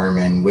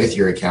determine with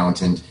your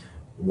accountant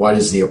what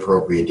is the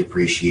appropriate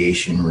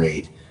depreciation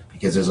rate,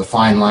 because there's a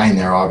fine line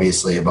there,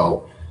 obviously,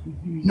 about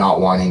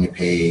not wanting to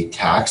pay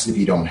tax if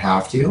you don't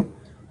have to,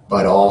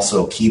 but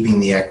also keeping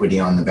the equity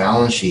on the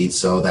balance sheet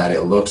so that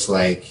it looks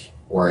like,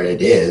 or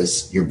it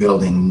is, you're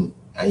building,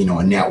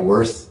 a net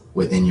worth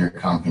within your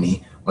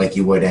company like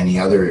you would any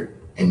other,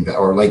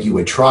 or like you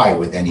would try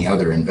with any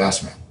other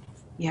investment.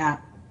 Yeah,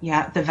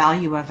 the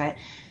value of it.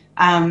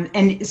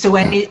 And so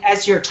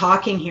as you're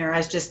talking here, I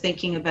was just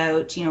thinking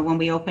about, when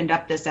we opened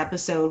up this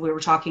episode, we were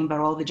talking about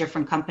all the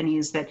different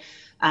companies that,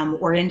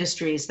 or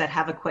industries that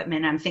have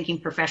equipment. I'm thinking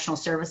professional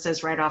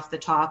services right off the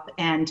top.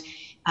 And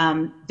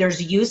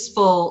there's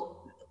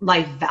useful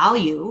life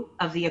value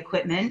of the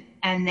equipment.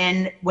 And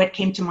then what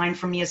came to mind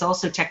for me is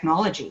also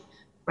technology,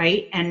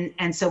 right?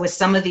 And so with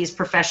some of these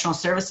professional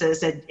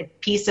services, a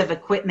piece of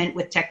equipment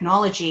with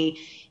technology,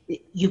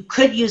 you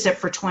could use it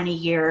for 20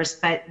 years,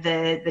 but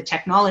the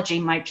technology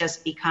might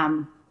just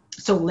become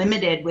so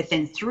limited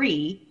within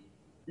 3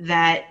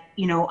 that,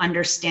 you know,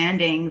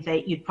 understanding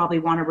that you'd probably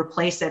want to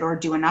replace it or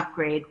do an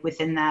upgrade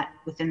within that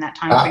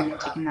time frame.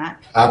 Taking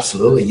that.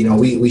 Absolutely. You know,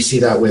 we see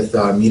that with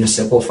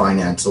municipal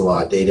finance a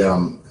lot. They'd,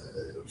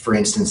 for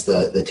instance,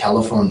 the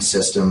telephone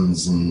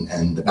systems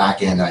and the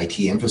back end IT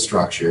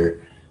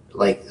infrastructure,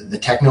 like the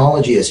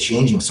technology is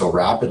changing so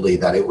rapidly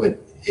that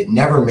it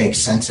never makes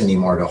sense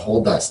anymore to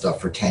hold that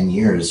stuff for 10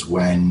 years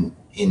when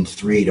in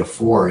 3 to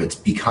 4 it's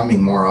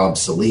becoming more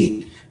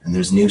obsolete and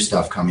there's new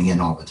stuff coming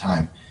in all the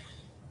time.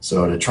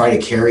 So to try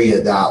to carry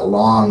it that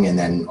long and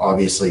then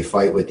obviously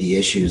fight with the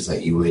issues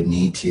that you would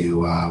need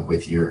to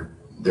with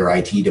their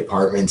IT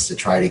departments to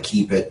try to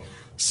keep it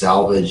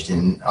salvaged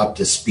and up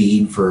to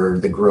speed for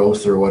the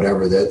growth or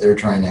whatever that they're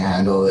trying to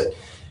handle,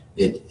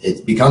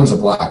 it becomes a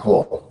black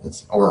hole,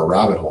 or a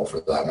rabbit hole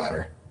for that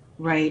matter.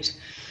 Right.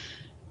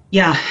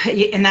 Yeah,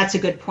 and that's a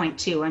good point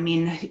too. I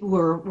mean,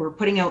 we're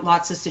putting out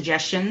lots of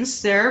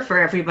suggestions there for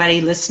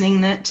everybody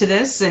listening to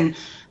this, and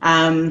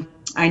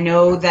I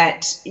know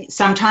that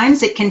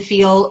sometimes it can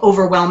feel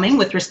overwhelming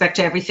with respect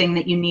to everything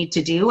that you need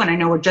to do. And I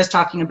know we're just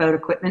talking about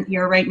equipment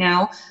here right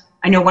now.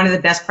 I know one of the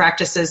best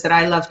practices that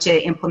I love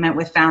to implement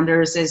with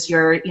founders is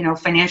your, you know,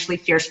 Financially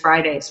Fierce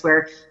Fridays,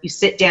 where you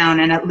sit down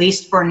and at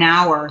least for an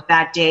hour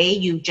that day,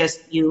 you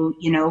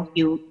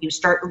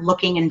start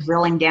looking and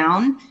drilling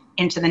down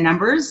into the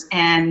numbers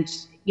and,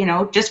 you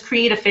know, just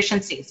create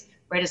efficiencies,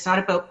 right? It's not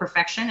about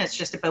perfection. It's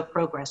just about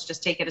progress.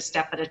 Just take it a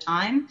step at a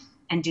time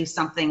and do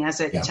something as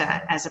it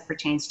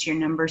pertains to your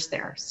numbers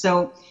there.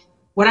 So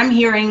what I'm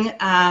hearing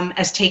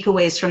as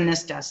takeaways from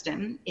this,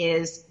 Dustin,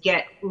 is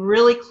get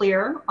really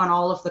clear on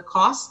all of the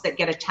costs that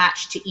get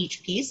attached to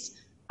each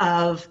piece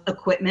of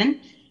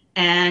equipment.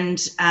 And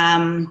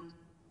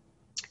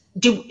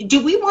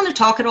do we want to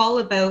talk at all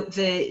about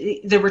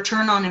the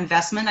return on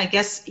investment? I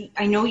guess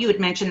I know you had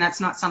mentioned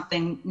that's not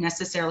something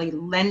necessarily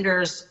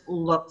lenders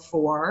look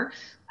for.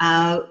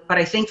 But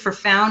I think for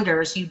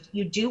founders,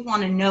 you do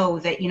want to know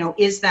that, you know,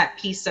 is that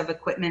piece of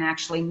equipment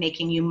actually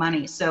making you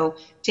money? So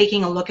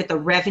taking a look at the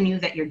revenue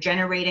that you're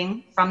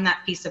generating from that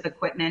piece of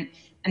equipment,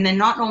 and then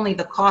not only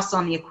the costs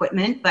on the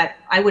equipment, but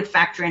I would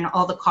factor in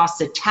all the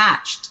costs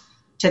attached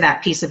to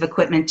that piece of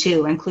equipment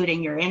too,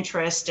 including your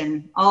interest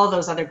and all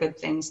those other good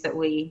things that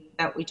we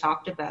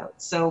talked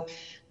about. So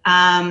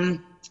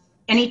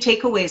any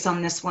takeaways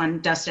on this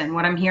one, Dustin?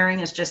 What I'm hearing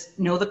is just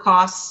know the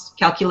costs,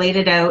 calculate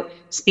it out,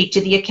 speak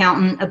to the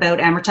accountant about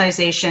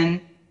amortization,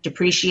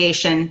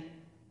 depreciation,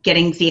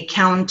 getting the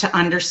accountant to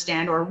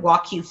understand or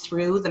walk you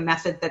through the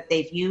method that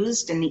they've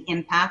used and the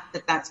impact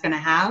that that's going to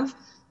have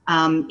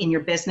in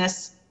your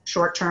business,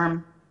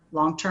 short-term,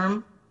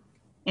 long-term.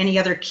 Any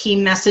other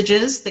key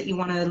messages that you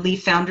want to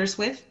leave founders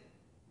with?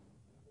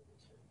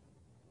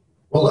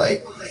 Well,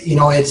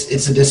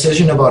 it's a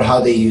decision about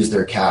how they use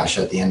their cash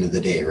at the end of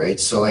the day, right?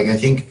 So I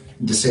think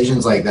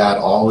decisions like that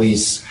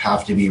always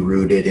have to be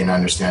rooted in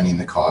understanding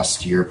the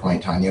cost, to your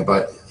point, Tanya,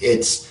 but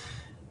it's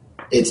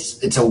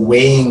a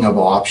weighing of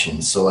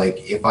options. So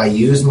if I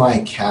use my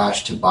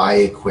cash to buy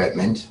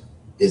equipment,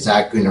 is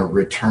that going to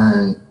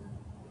return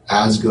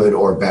as good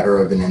or better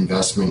of an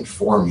investment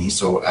for me?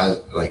 So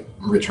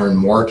return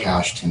more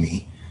cash to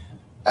me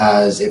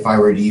as if I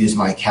were to use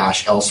my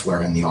cash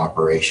elsewhere in the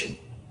operation.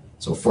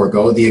 So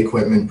forego the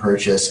equipment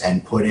purchase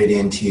and put it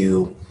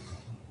into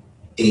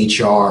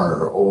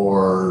HR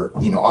or,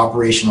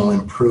 operational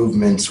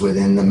improvements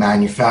within the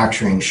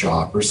manufacturing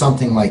shop or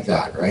something like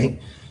that, right?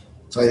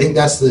 So I think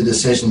that's the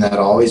decision that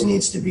always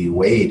needs to be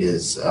weighed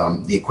is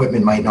the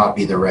equipment might not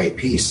be the right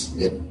piece.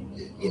 It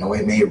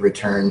may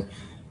return,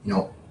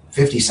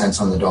 50 cents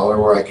on the dollar,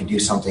 where I could do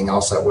something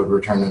else that would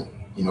return,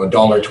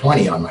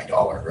 $1.20 on my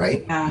dollar,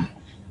 right? Yeah.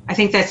 I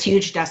think that's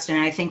huge, Dustin.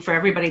 I think for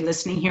everybody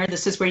listening here,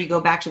 this is where you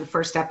go back to the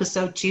first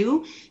episode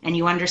too, and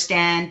you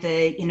understand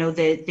the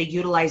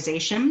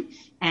utilization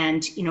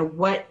and,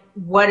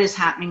 what is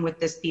happening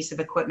with this piece of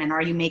equipment.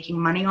 Are you making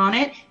money on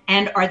it?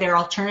 And are there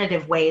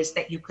alternative ways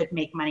that you could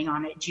make money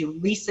on it? Do you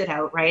lease it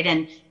out, right?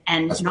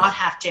 And that's not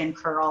have to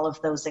incur all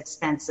of those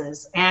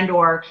expenses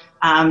or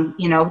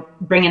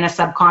bring in a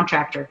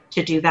subcontractor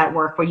to do that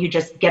work where you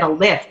just get a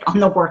lift on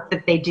the work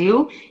that they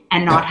do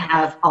and not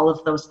have all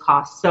of those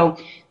costs. So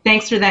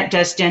thanks for that,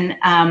 Dustin.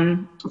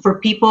 For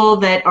people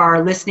that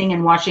are listening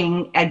and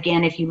watching,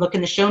 again, if you look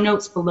in the show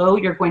notes below,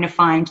 you're going to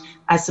find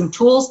some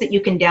tools that you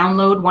can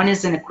download. One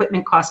is an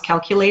equipment cost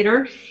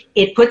calculator.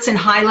 It puts in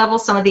high level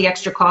some of the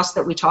extra costs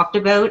that we talked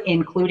about,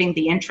 including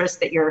the interest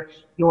that you're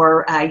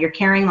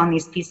carrying on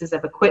these pieces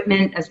of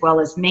equipment, as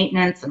well as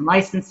maintenance and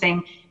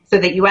licensing, so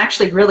that you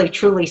actually really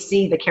truly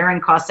see the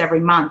carrying costs every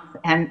month.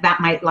 And that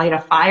might light a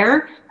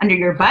fire under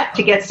your butt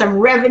to get some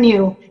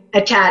revenue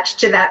attached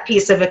to that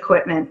piece of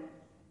equipment.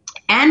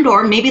 And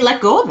or maybe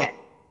let go of it,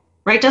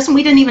 right?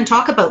 We didn't even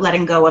talk about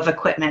letting go of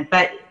equipment,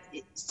 but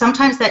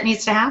sometimes that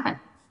needs to happen.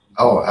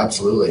 Oh,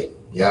 absolutely.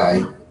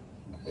 Yeah,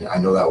 I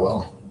know that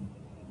well.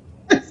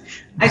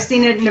 I've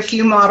seen it in a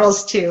few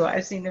models too.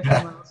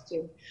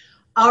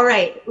 All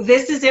right,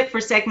 this is it for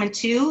segment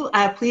 2.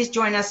 Please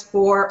join us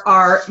for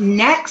our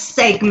next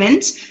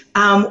segment,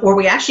 where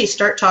we actually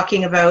start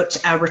talking about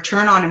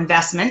return on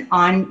investment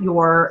on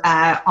your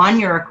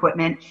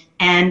equipment.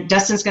 And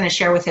Dustin's going to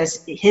share with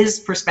us his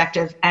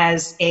perspective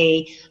as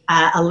a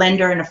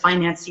lender and a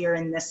financier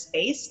in this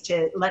space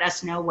to let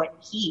us know what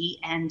he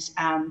and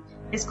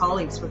his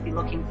colleagues would be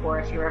looking for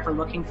if you're ever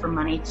looking for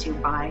money to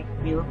buy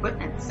new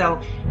equipment.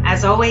 So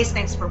as always,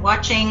 thanks for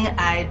watching.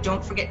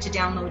 Don't forget to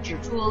download your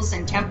tools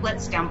and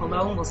templates down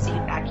below, and we'll see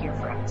you back here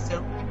for episode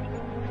 3.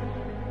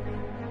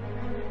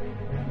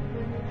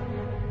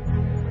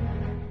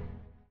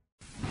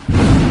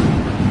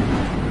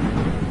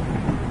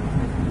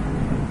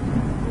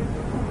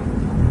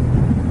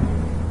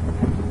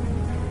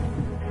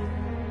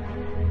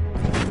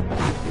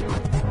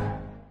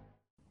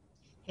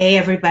 Hey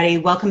everybody,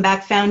 welcome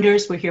back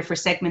founders. We're here for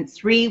segment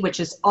 3, which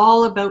is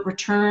all about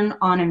return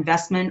on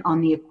investment on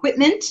the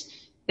equipment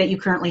that you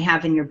currently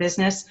have in your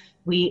business.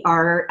 We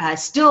are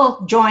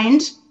still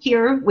joined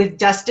here with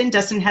Dustin.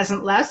 Dustin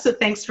hasn't left, so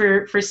thanks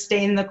for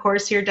staying the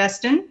course here,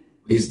 Dustin.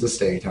 Pleased to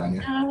stay,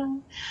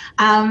 Tanya.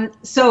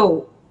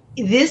 So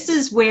this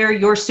is where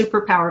your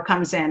superpower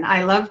comes in.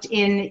 I loved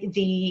in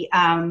the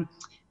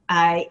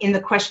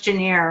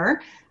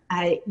questionnaire,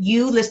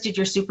 you listed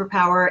your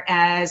superpower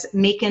as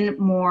making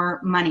more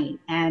money.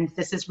 And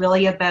this is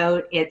really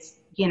about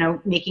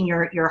making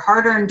your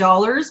hard-earned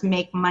dollars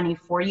make money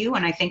for you.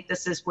 And I think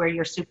this is where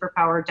your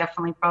superpower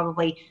definitely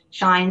probably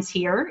shines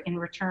here in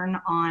return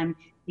on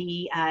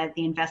the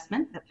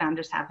investment that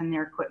founders have in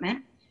their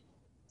equipment.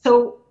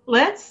 So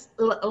let's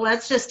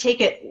just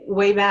take it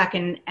way back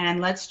and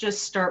let's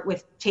just start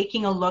with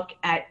taking a look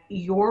at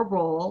your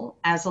role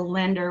as a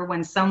lender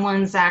when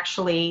someone's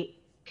actually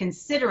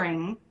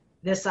considering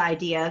this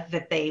idea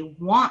that they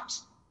want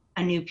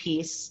a new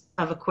piece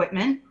of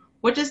equipment.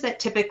 What does that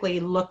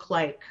typically look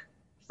like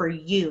for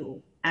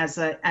you as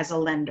a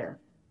lender?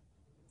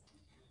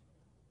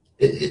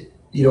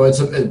 It's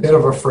a bit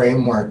of a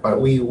framework,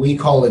 but we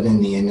call it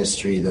in the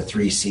industry the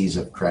 3 C's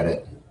of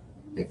credit,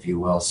 if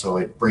you will. So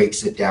it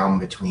breaks it down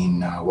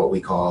between what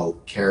we call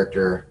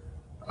character,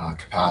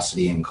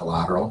 capacity, and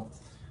collateral.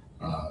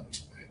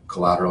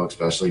 Collateral,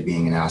 especially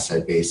being an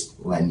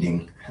asset-based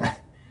lending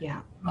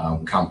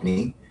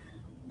company.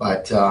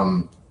 But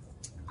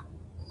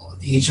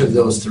each of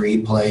those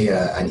 3 play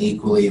an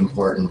equally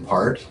important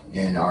part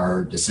in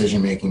our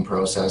decision-making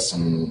process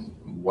and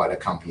what a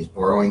company's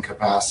borrowing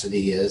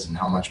capacity is and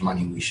how much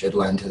money we should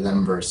lend to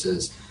them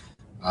versus,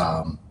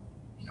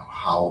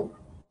 how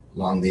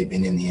long they've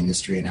been in the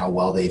industry and how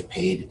well they've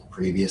paid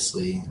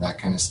previously, that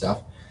kind of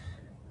stuff.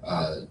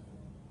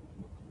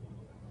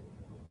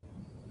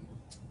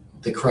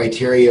 The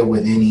criteria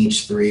within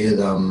each 3 of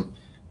them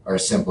are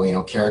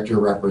simple. Character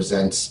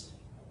represents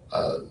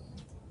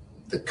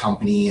the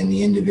company and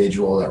the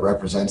individual that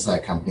represents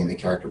that company and the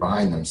character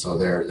behind them. So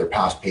their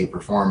past pay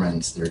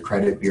performance, their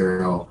credit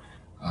bureau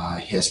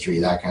history,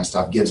 that kind of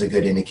stuff gives a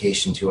good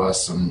indication to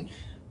us on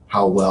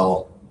how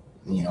well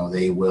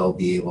they will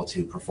be able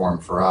to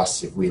perform for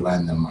us if we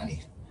lend them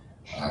money.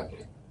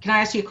 Can I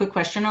ask you a quick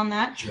question on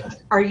that? Sure.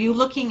 Are you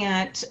looking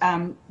at,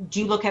 do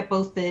you look at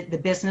both the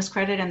business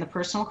credit and the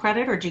personal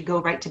credit, or do you go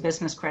right to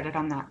business credit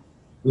on that?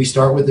 We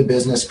start with the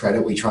business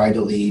credit. We try to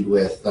lead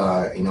with,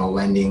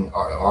 lending.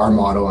 Our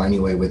motto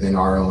anyway within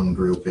our own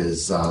group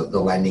is the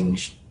lending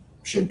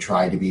should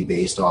try to be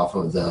based off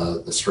of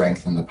the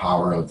strength and the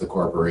power of the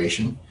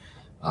corporation.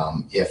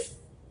 If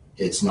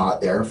it's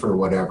not there for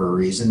whatever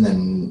reason,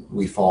 then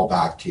we fall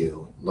back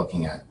to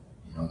looking at,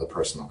 the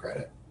personal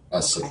credit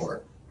as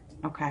support.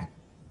 Okay,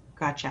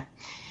 gotcha.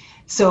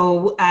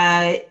 So,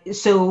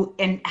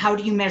 and how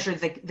do you measure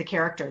the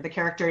character? The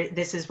character,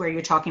 this is where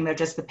you're talking about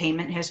just the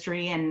payment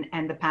history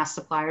and the past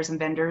suppliers and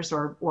vendors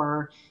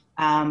or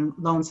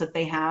loans that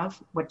they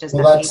have. What does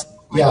that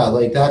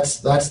mean?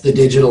 That's the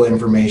digital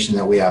information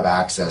that we have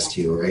access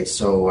to, right?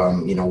 So,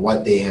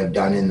 what they have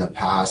done in the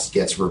past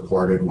gets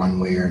reported one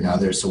way or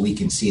another, so we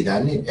can see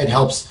that, and it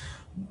helps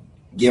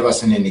give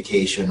us an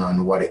indication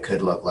on what it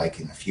could look like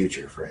in the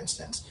future, for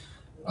instance.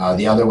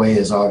 The other way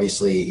is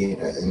obviously,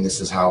 and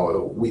this is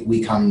how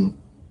we come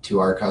to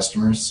our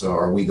customers,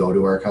 or we go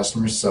to our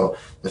customers. So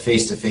the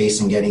face-to-face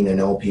and getting to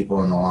know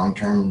people in the long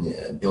term,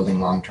 building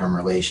long-term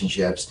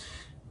relationships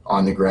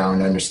on the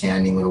ground,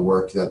 understanding the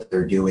work that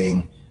they're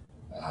doing,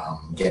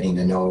 getting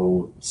to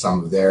know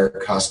some of their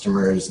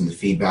customers and the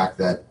feedback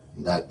that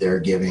they're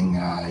giving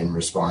in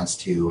response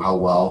to how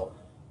well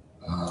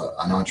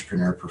an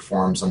entrepreneur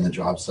performs on the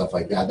job, stuff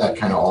like that. That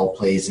kind of all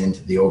plays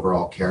into the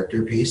overall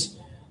character piece.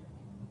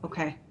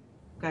 Okay,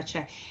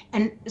 gotcha.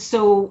 And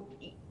so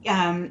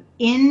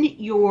in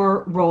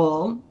your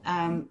role,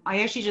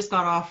 I actually just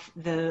got off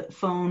the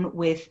phone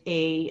with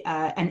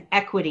an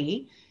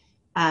equity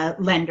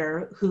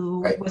lender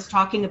who was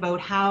talking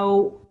about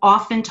how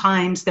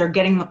oftentimes they're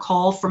getting the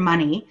call for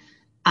money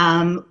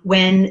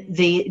when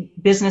the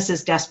business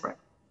is desperate,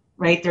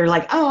 right? They're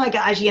like, oh my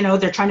gosh,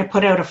 they're trying to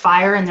put out a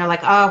fire and they're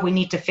like, oh, we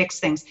need to fix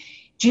things.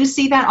 Do you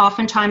see that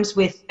oftentimes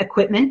with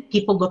equipment,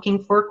 people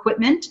looking for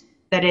equipment,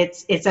 that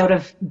it's out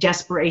of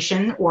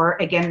desperation, or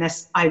again,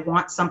 this I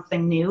want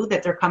something new,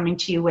 that they're coming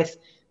to you with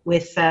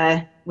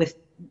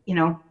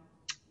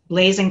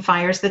blazing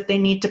fires that they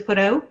need to put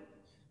out?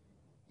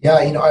 Yeah,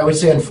 I would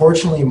say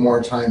unfortunately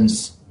more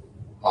times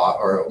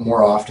or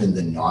more often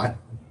than not,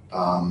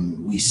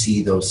 we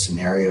see those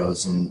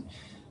scenarios. And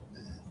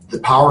the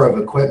power of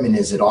equipment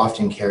is it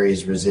often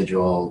carries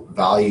residual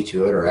value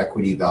to it or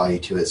equity value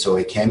to it. So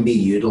it can be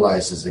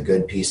utilized as a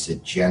good piece to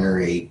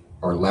generate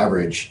or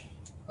leverage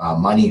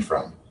money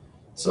from.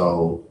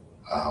 So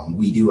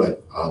we do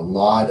a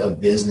lot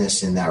of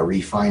business in that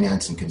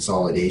refinance and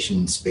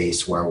consolidation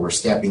space where we're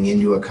stepping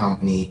into a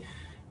company,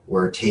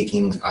 we're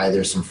taking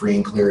either some free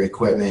and clear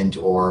equipment,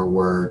 or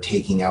we're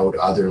taking out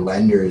other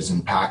lenders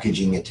and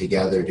packaging it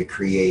together to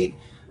create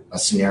a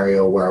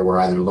scenario where we're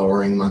either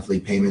lowering monthly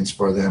payments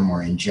for them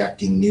or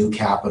injecting new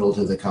capital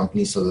to the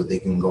company so that they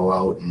can go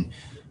out and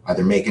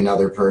either make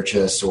another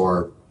purchase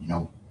or,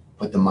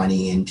 put the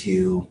money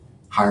into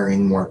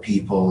hiring more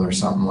people or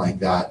something like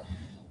that.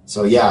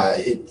 So yeah,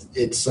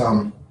 it's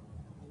a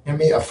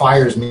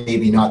fire is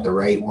maybe not the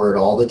right word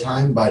all the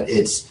time, but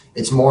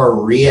it's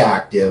more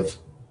reactive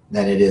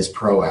than it is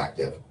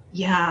proactive.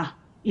 Yeah.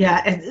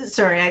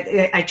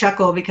 Sorry, I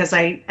chuckle because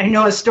I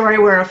know a story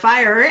where a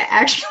fire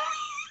actually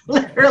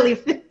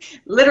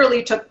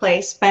literally took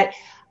place. But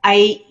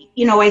I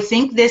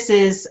think this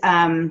is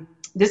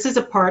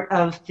a part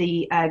of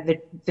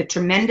the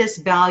tremendous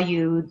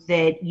value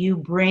that you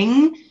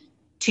bring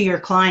to your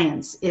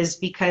clients, is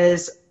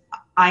because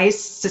I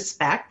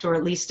suspect, or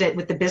at least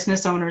with the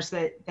business owners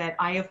that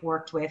I have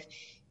worked with,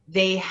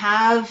 they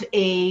have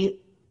a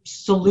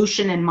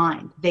solution in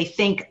mind. They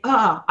think,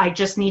 I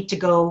just need to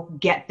go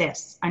get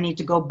this. I need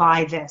to go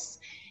buy this.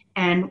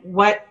 And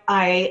what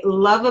I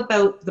love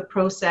about the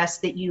process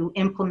that you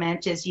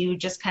implement is you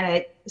just kind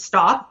of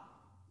stop,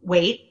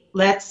 wait,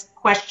 let's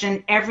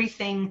question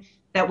everything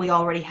that we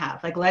already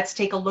have. Like, let's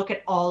take a look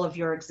at all of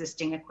your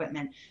existing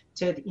equipment.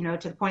 To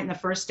the point in the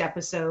first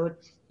episode,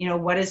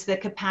 what is the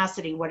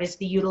capacity? What is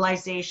the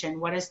utilization?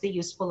 What is the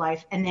useful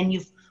life? And then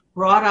you've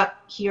brought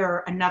up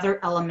here another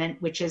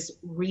element, which is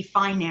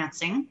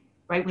refinancing,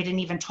 right? We didn't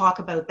even talk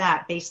about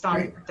that, based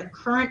on the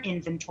current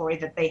inventory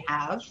that they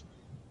have,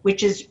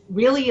 which is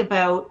really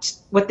about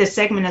what this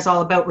segment is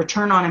all about: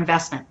 return on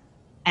investment,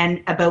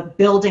 and about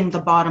building the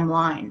bottom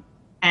line,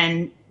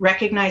 and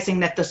recognizing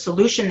that the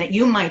solution that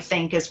you might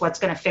think is what's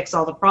going to fix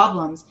all the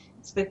problems.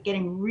 It's about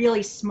getting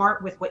really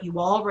smart with what you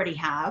already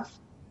have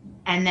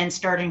and then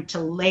starting to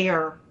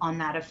layer on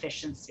that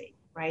efficiency,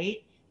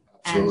 right?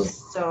 Absolutely. And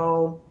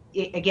so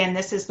again,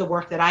 this is the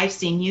work that I've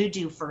seen you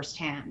do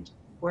firsthand,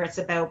 where it's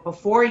about,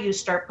 before you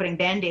start putting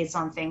Band-Aids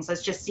on things,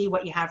 let's just see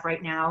what you have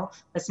right now.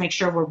 Let's make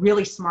sure we're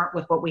really smart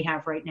with what we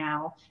have right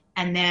now.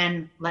 And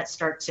then let's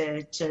start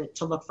to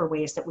look for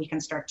ways that we can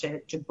start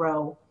to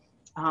grow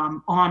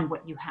on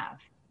what you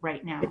have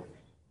right now.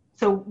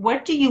 So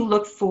what do you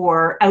look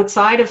for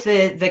outside of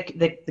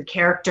the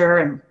character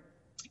and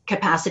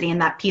capacity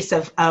and that piece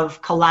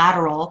of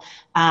collateral,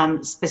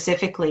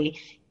 specifically?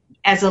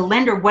 As a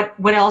lender,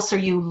 what else are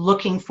you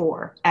looking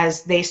for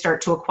as they start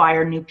to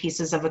acquire new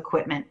pieces of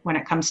equipment when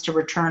it comes to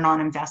return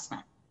on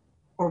investment?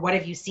 Or what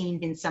have you seen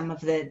been some of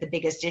the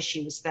biggest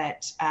issues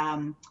that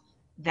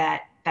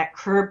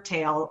curb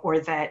tail, or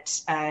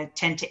that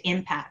tend to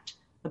impact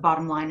the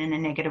bottom line in a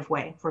negative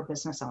way for a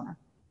business owner?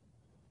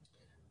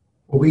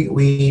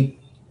 We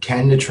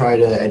tend to try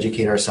to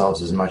educate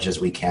ourselves as much as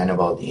we can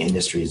about the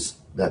industries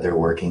that they're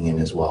working in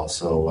as well.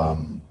 So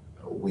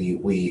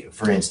we,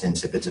 for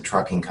instance, if it's a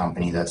trucking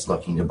company that's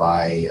looking to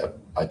buy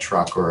a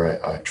truck or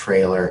a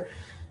trailer,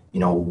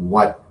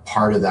 what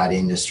part of that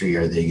industry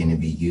are they going to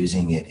be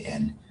using it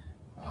in?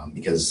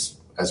 Because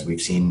as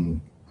we've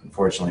seen,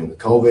 unfortunately, with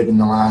COVID in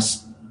the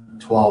last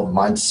 12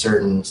 months,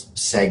 certain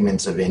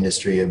segments of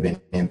industry have been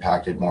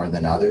impacted more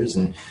than others.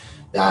 And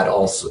that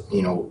also,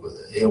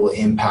 it will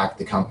impact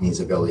the company's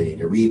ability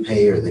to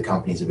repay, or the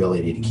company's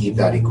ability to keep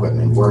that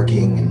equipment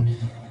working. And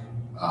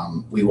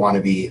we want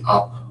to be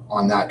up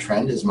on that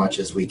trend as much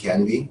as we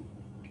can be.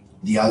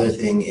 The other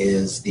thing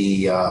is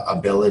the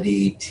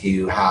ability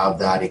to have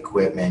that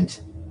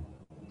equipment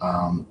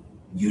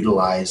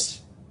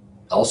utilized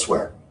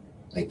elsewhere.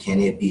 Like, can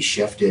it be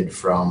shifted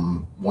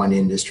from one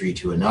industry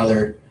to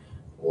another,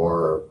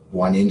 or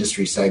one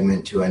industry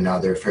segment to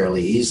another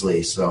fairly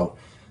easily? So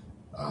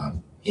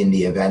in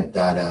the event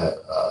that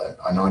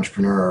an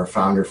entrepreneur or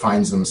founder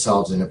finds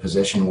themselves in a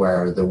position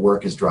where the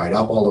work is dried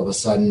up all of a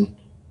sudden,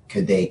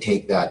 could they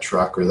take that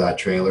truck or that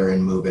trailer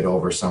and move it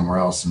over somewhere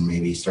else and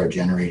maybe start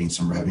generating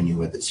some revenue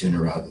with it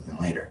sooner rather than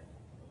later?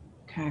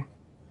 Okay,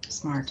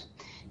 smart.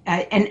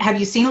 And have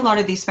you seen a lot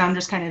of these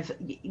founders kind of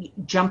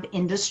jump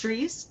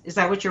industries? Is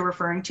that what you're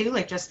referring to?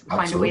 Like, just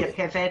find Absolutely. A way to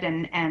pivot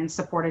and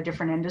support a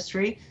different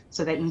industry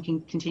so that you can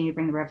continue to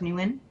bring the revenue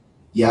in?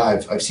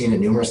 Yeah, I've seen it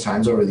numerous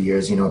times over the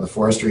years. The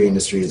forestry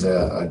industry is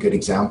a good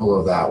example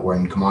of that.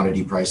 When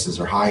commodity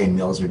prices are high and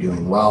mills are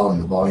doing well and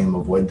the volume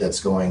of wood that's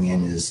going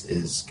in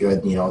is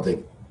good,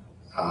 the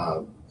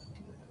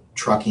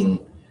trucking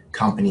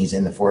companies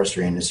in the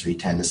forestry industry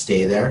tend to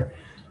stay there.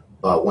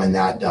 But when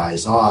that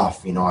dies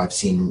off, I've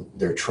seen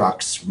their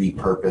trucks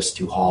repurposed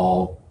to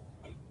haul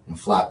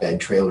flatbed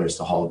trailers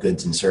to haul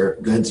goods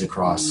and goods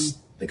across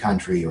the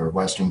country or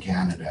Western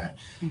Canada,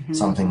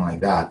 something like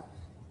that.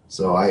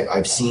 So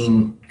I've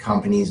seen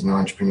companies and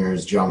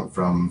entrepreneurs jump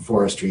from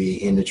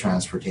forestry into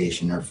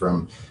transportation, or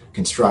from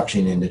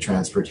construction into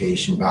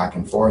transportation, back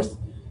and forth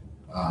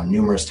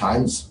numerous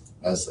times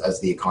as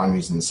the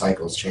economies and the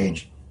cycles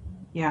change.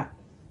 Yeah.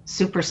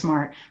 Super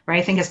smart, right?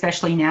 I think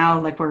especially now,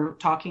 like we're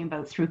talking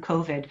about through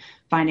COVID,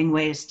 finding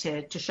ways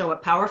to show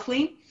up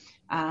powerfully,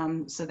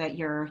 so that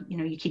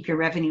you keep your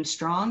revenue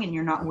strong and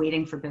you're not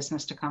waiting for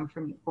business to come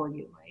for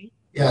you, right?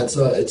 Yeah,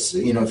 it's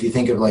if you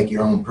think of like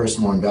your own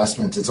personal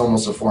investments, it's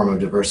almost a form of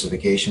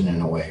diversification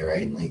in a way,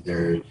 right? Like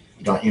you're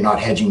not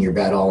hedging your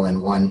bet all in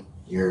one.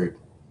 You're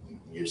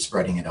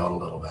spreading it out a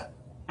little bit.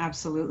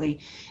 Absolutely.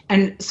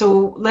 And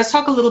so let's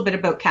talk a little bit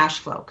about cash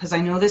flow, because I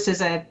know this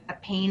is a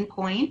pain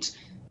point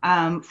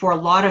for a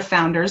lot of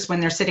founders when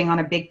they're sitting on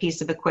a big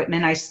piece of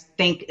equipment. I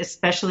think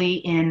especially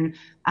in,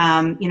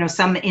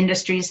 some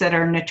industries that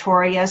are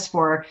notorious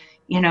for,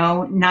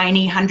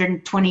 90,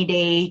 120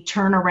 day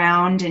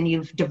turnaround, and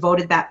you've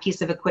devoted that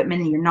piece of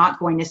equipment and you're not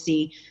going to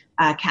see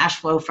cash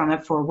flow from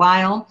it for a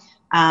while.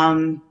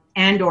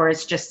 Or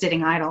it's just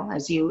sitting idle,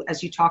 as you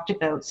talked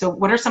about. So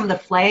what are some of the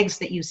flags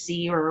that you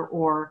see,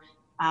 or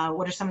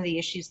what are some of the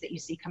issues that you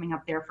see coming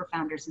up there for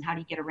founders, and how do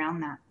you get around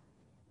that?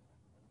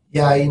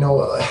 Yeah,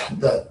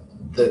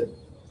 the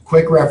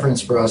quick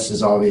reference for us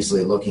is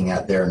obviously looking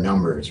at their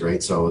numbers,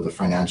 right? So the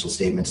financial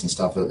statements and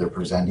stuff that they're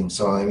presenting.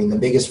 So, the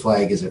biggest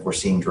flag is if we're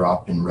seeing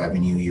drop in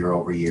revenue year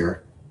over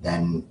year,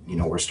 then,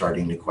 we're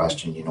starting to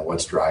question,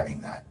 what's driving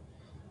that.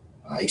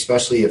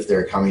 Especially if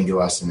they're coming to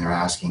us and they're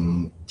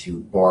asking to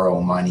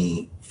borrow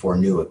money for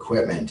new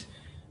equipment.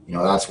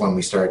 That's when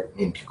we start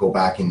to go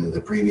back into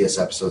the previous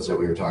episodes that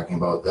we were talking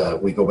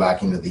about. We go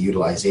back into the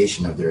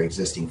utilization of their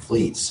existing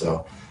fleets.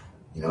 So,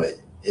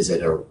 is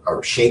it a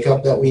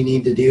shakeup that we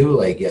need to do,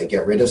 like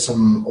get rid of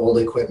some old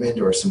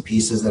equipment or some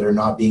pieces that are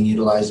not being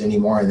utilized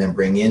anymore, and then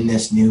bring in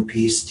this new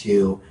piece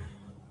to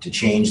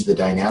change the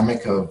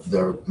dynamic of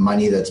the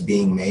money that's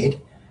being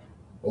made?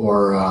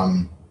 Or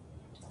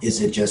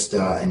is it just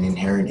an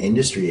inherent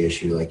industry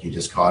issue, like you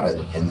just caught it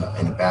in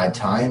a bad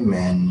time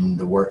and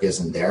the work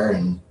isn't there,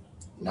 and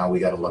now we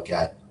got to look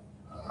at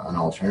an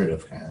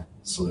alternative kind of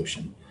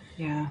solution?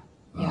 Yeah.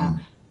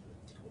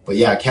 But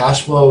yeah,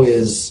 cash flow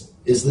is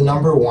the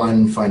number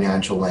one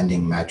financial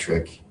lending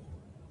metric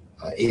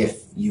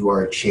if you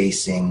are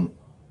chasing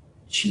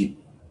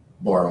cheap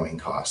borrowing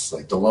costs,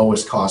 like the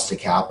lowest cost of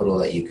capital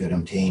that you could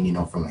obtain,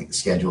 from like the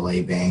Schedule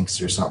A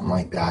banks or something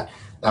like that.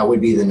 That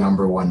would be the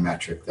number one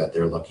metric that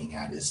they're looking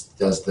at, is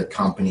does the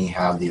company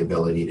have the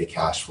ability to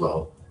cash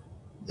flow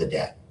the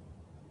debt?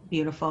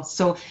 Beautiful.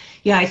 So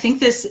yeah, I think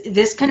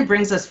this kind of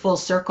brings us full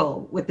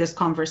circle with this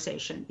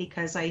conversation,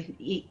 because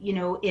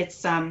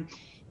it's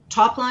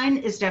top line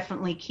is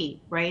definitely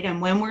key, right? And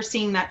when we're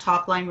seeing that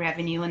top line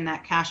revenue and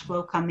that cash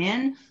flow come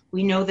in,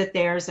 we know that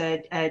there's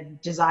a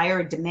desire,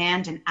 a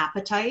demand, and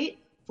appetite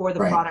for the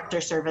product or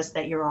service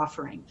that you're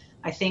offering.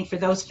 I think for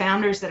those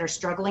founders that are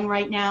struggling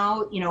right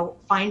now,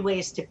 find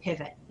ways to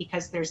pivot,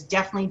 because there's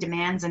definitely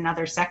demands in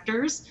other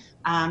sectors.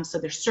 So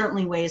there's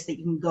certainly ways that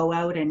you can go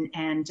out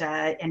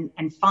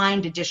and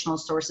find additional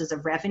sources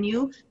of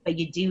revenue, but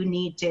you do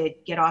need to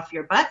get off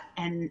your butt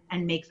and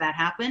make that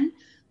happen.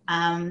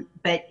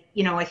 But,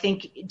 I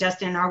think,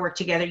 Dustin, in our work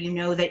together,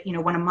 that,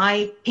 one of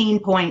my pain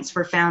points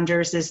for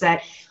founders is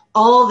that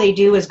all they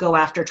do is go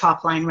after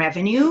top line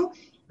revenue.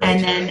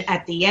 And then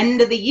at the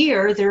end of the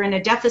year, they're in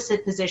a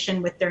deficit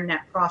position with their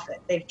net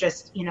profit. They've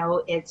just,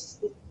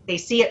 they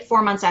see it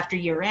 4 months after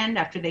year end,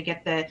 after they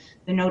get the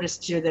notice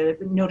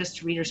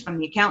to readers from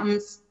the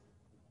accountants.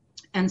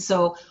 And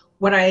so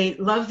what I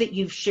love that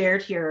you've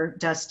shared here,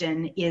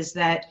 Dustin, is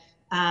that,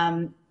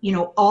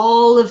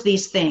 all of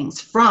these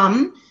things,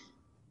 from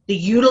the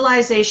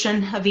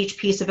utilization of each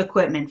piece of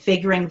equipment,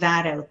 figuring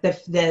that out,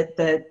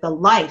 the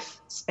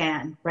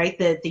lifespan, right?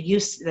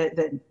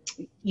 The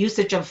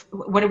usage of,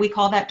 what do we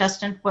call that,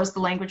 Dustin? What was the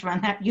language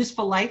around that?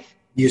 Useful life?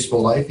 Useful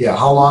life, yeah.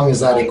 How long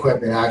is that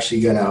equipment actually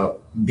going to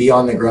be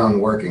on the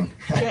ground working?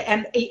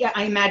 And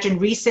I imagine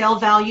resale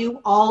value,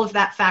 all of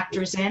that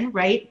factors in,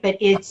 right? But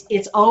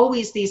it's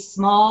always these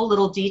small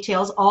little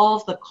details, all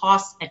of the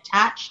costs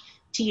attached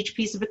to each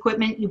piece of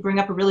equipment. You bring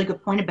up a really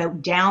good point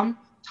about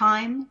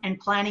downtime and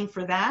planning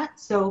for that.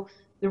 So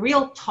the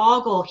real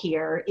toggle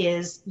here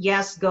is,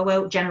 yes, go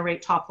out,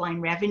 generate top line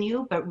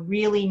revenue, but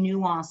really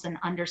nuance and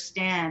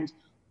understand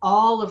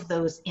all of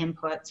those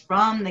inputs,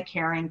 from the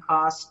carrying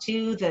costs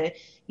to the,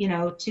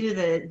 to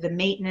the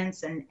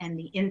maintenance and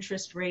the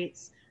interest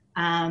rates,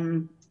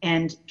 and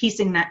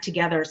piecing that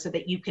together so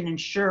that you can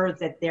ensure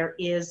that there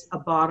is a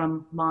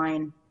bottom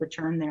line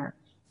return there.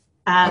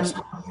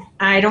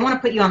 I don't want to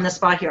put you on the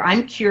spot here.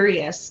 I'm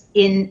curious,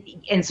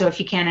 and so if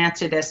you can't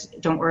answer this,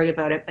 don't worry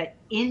about it, but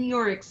in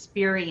your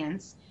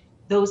experience,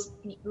 those,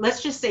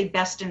 let's just say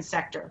best in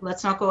sector.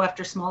 Let's not go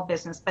after small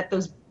business, but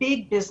those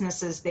big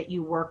businesses that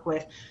you work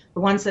with, the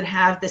ones that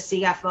have the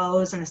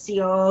CFOs and the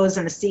COOs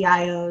and the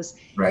CIOs,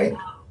 right?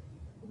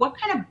 What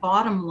kind of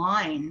bottom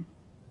line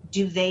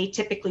do they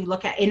typically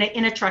look at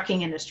in a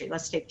trucking industry?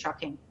 Let's take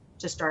trucking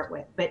to start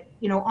with. But,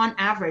 you know, on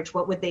average,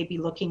 what would they be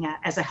looking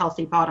at as a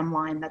healthy bottom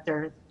line that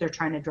they're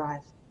trying to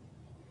drive?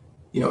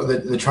 You know,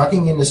 the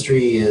trucking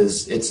industry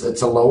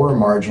it's a lower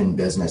margin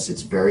business.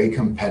 It's very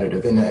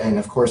competitive, and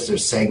of course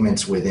there's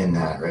segments within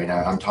that, right?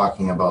 I'm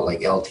talking about like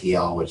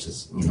LTL, which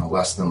is, you know,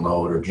 less than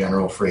load, or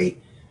general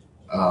freight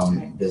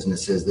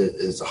businesses. That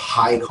is a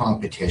high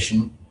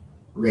competition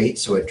rate,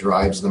 so it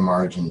drives the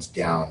margins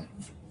down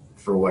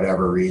for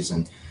whatever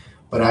reason.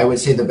 But I would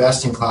say the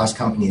best in class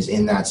companies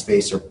in that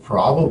space are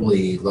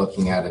probably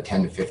looking at a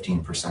 10 to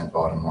 15%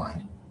 bottom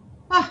line.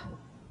 Ah,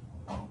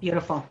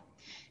 beautiful.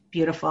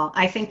 Beautiful.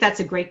 I think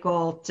that's a great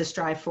goal to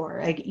strive for.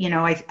 I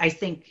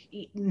think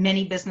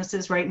many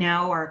businesses right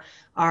now are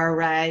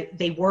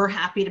they were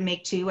happy to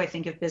make two. I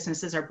think if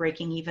businesses are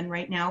breaking even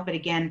right now, but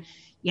again,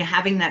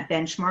 having that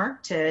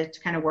benchmark to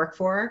kind of work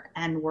for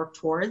and work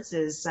towards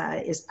is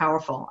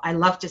powerful. I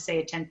love to say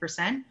a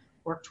 10%,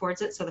 work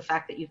towards it. So the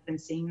fact that you've been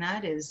seeing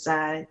that is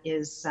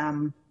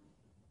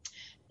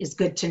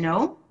good to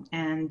know,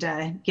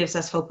 and gives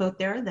us hope out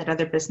there that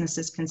other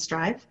businesses can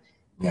strive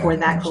for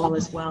that goal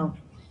as well.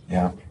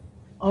 Yeah.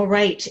 All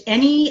right.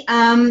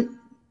 Anything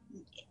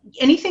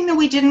that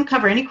we didn't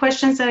cover? Any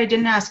questions that I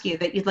didn't ask you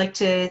that you'd like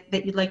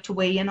to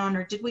weigh in on,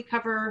 or did we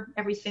cover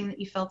everything that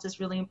you felt is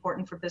really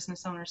important for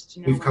business owners to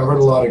know? We've covered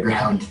a lot of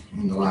ground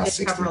in the last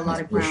 60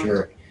 minutes, for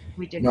sure.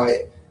 We did.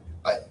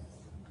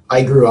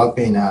 I grew up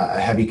in a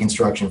heavy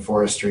construction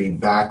forestry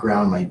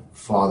background. My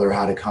father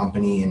had a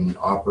company and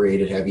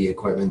operated heavy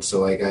equipment,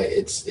 so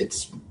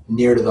it's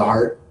near to the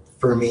heart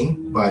for me.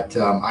 But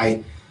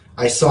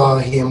I saw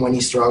him when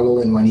he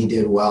struggled and when he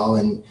did well.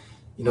 And,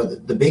 you know,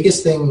 the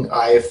biggest thing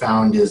I have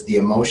found is the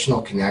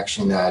emotional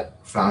connection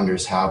that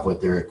founders have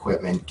with their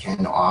equipment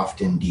can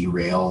often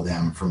derail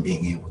them from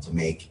being able to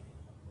make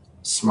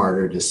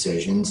smarter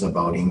decisions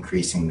about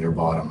increasing their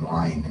bottom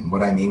line. And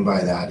what I mean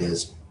by that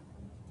is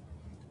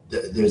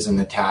there's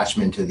an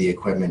attachment to the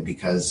equipment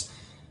because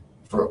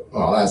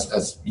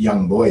as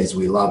young boys,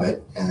 we love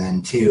it. And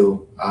then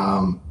two,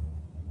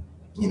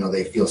 you know,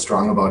 they feel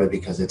strong about it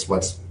because it's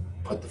what's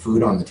put the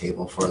food on the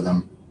table for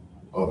them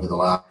over the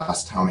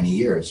last how many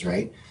years,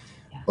 right?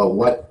 Yeah. But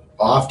what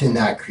often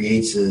that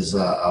creates is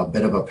a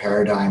bit of a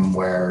paradigm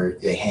where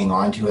they hang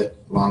on to it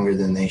longer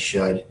than they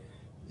should.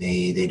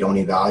 They don't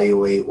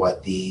evaluate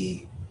what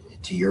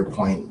to your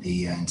point,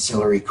 the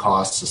ancillary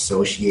costs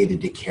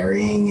associated to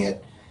carrying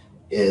it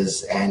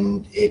is,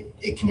 and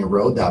it can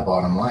erode that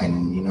bottom line.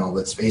 And, you know,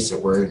 let's face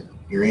it,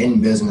 you're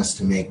in business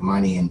to make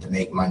money, and to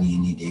make money, you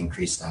need to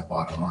increase that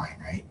bottom line,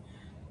 right?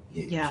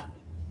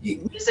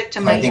 Music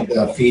to my I think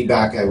the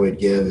feedback I would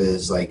give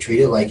is treat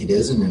it like it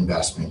is an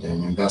investment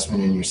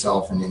in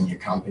yourself and in your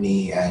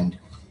company. And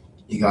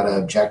you got to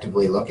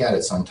objectively look at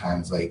it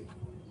sometimes.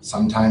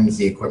 Sometimes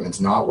the equipment's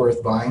not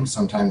worth buying.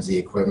 Sometimes the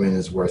equipment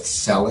is worth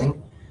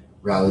selling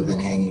rather than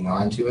hanging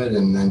on to it.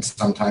 And then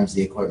sometimes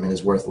the equipment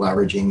is worth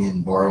leveraging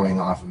and borrowing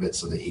off of it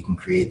so that you can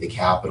create the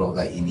capital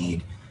that you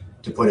need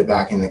to put it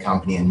back in the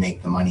company and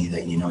make the money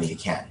that you know you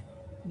can.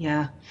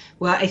 Yeah.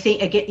 Well, I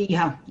think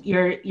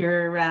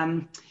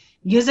you're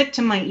music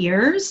to my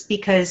ears,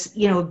 because,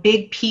 you know, a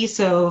big piece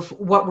of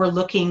what we're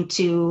looking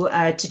to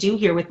do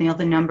here with Nail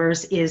the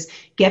Numbers is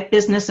get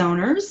business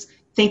owners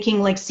thinking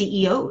like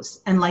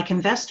CEOs and like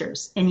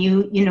investors. And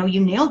you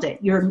nailed it.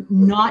 You're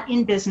not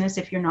in business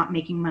if you're not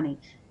making money.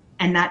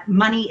 And that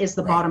money is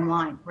the bottom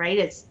line, right?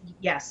 It's,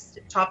 yes,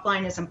 top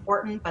line is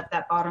important, but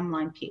that bottom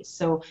line piece.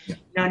 So, you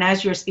know, and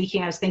as you were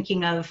speaking, I was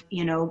thinking of,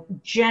 you know,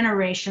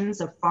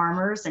 generations of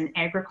farmers and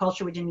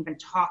agriculture. We didn't even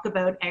talk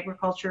about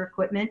agriculture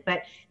equipment,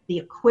 but the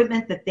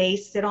equipment that they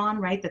sit on,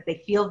 right, that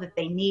they feel that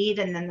they need,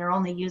 and then they're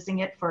only using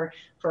it for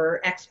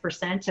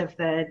X% of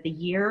the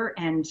year.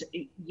 And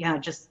yeah,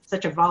 just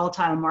such a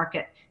volatile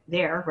market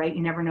there, right?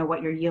 You never know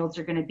what your yields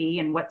are going to be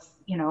and what's,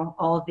 you know,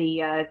 all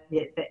the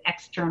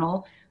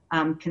external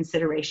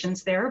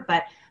considerations there,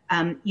 but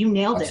you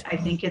nailed it. I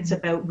think it's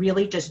about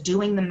really just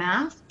doing the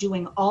math,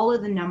 doing all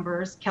of the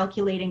numbers,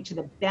 calculating to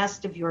the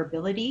best of your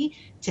ability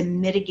to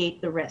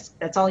mitigate the risk.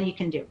 That's all you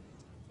can do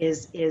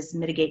is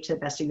mitigate to the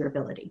best of your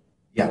ability.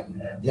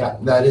 Yeah,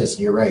 that is,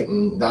 you're right.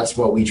 And that's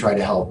what we try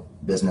to help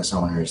business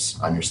owners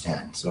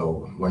understand.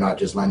 So we're not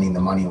just lending the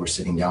money, we're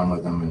sitting down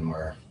with them and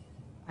we're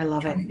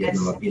trying to give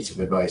them a piece of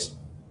advice.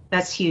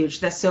 That's huge.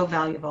 That's so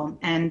valuable.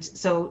 And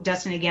so,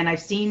 Dustin, again,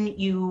 I've seen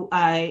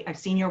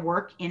your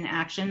work in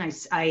action.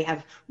 I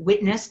have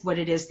witnessed what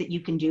it is that you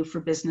can do for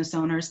business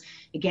owners.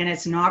 Again,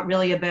 it's not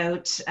really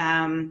about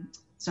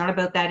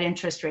that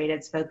interest rate.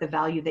 It's about the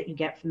value that you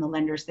get from the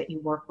lenders that you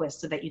work with,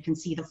 so that you can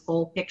see the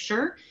full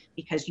picture,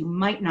 because you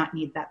might not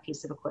need that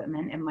piece of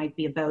equipment. It might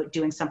be about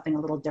doing something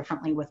a little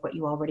differently with what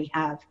you already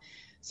have.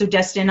 So,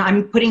 Dustin,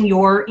 I'm putting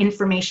your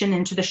information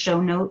into the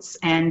show notes,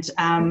 and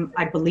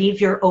I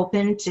believe you're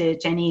open to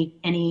any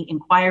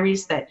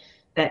inquiries that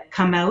that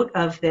come out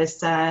of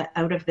this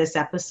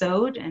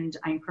episode. And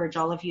I encourage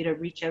all of you to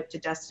reach out to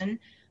Dustin.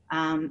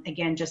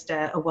 Again, just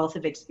a wealth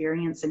of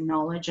experience and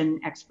knowledge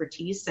and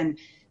expertise. And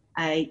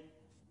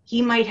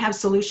he might have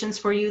solutions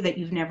for you that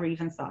you've never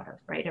even thought of,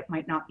 right? It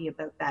might not be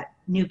about that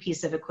new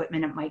piece of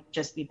equipment. It might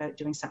just be about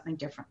doing something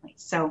differently.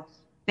 So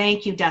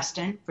thank you,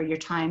 Dustin, for your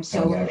time.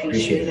 So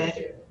appreciate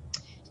it.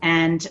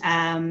 And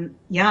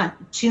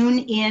tune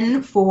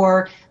in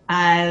for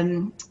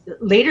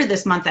later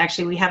this month.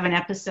 Actually, we have an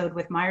episode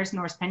with Myers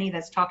Norris Penny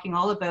that's talking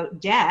all about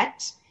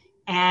debt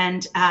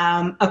and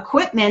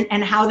equipment,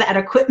 and how that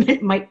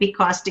equipment might be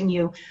costing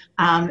you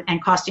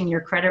and costing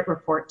your credit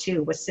report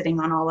too, with sitting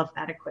on all of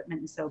that equipment.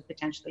 And so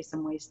potentially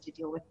some ways to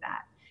deal with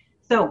that.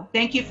 So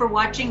thank you for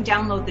watching.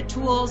 Download the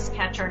tools,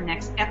 catch our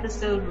next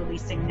episode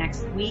releasing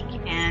next week.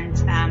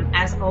 And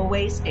as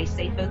always, stay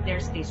safe out there,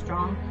 stay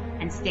strong,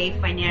 and stay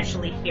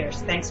financially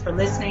fierce. Thanks for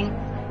listening.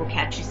 We'll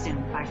catch you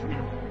soon. Bye for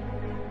now.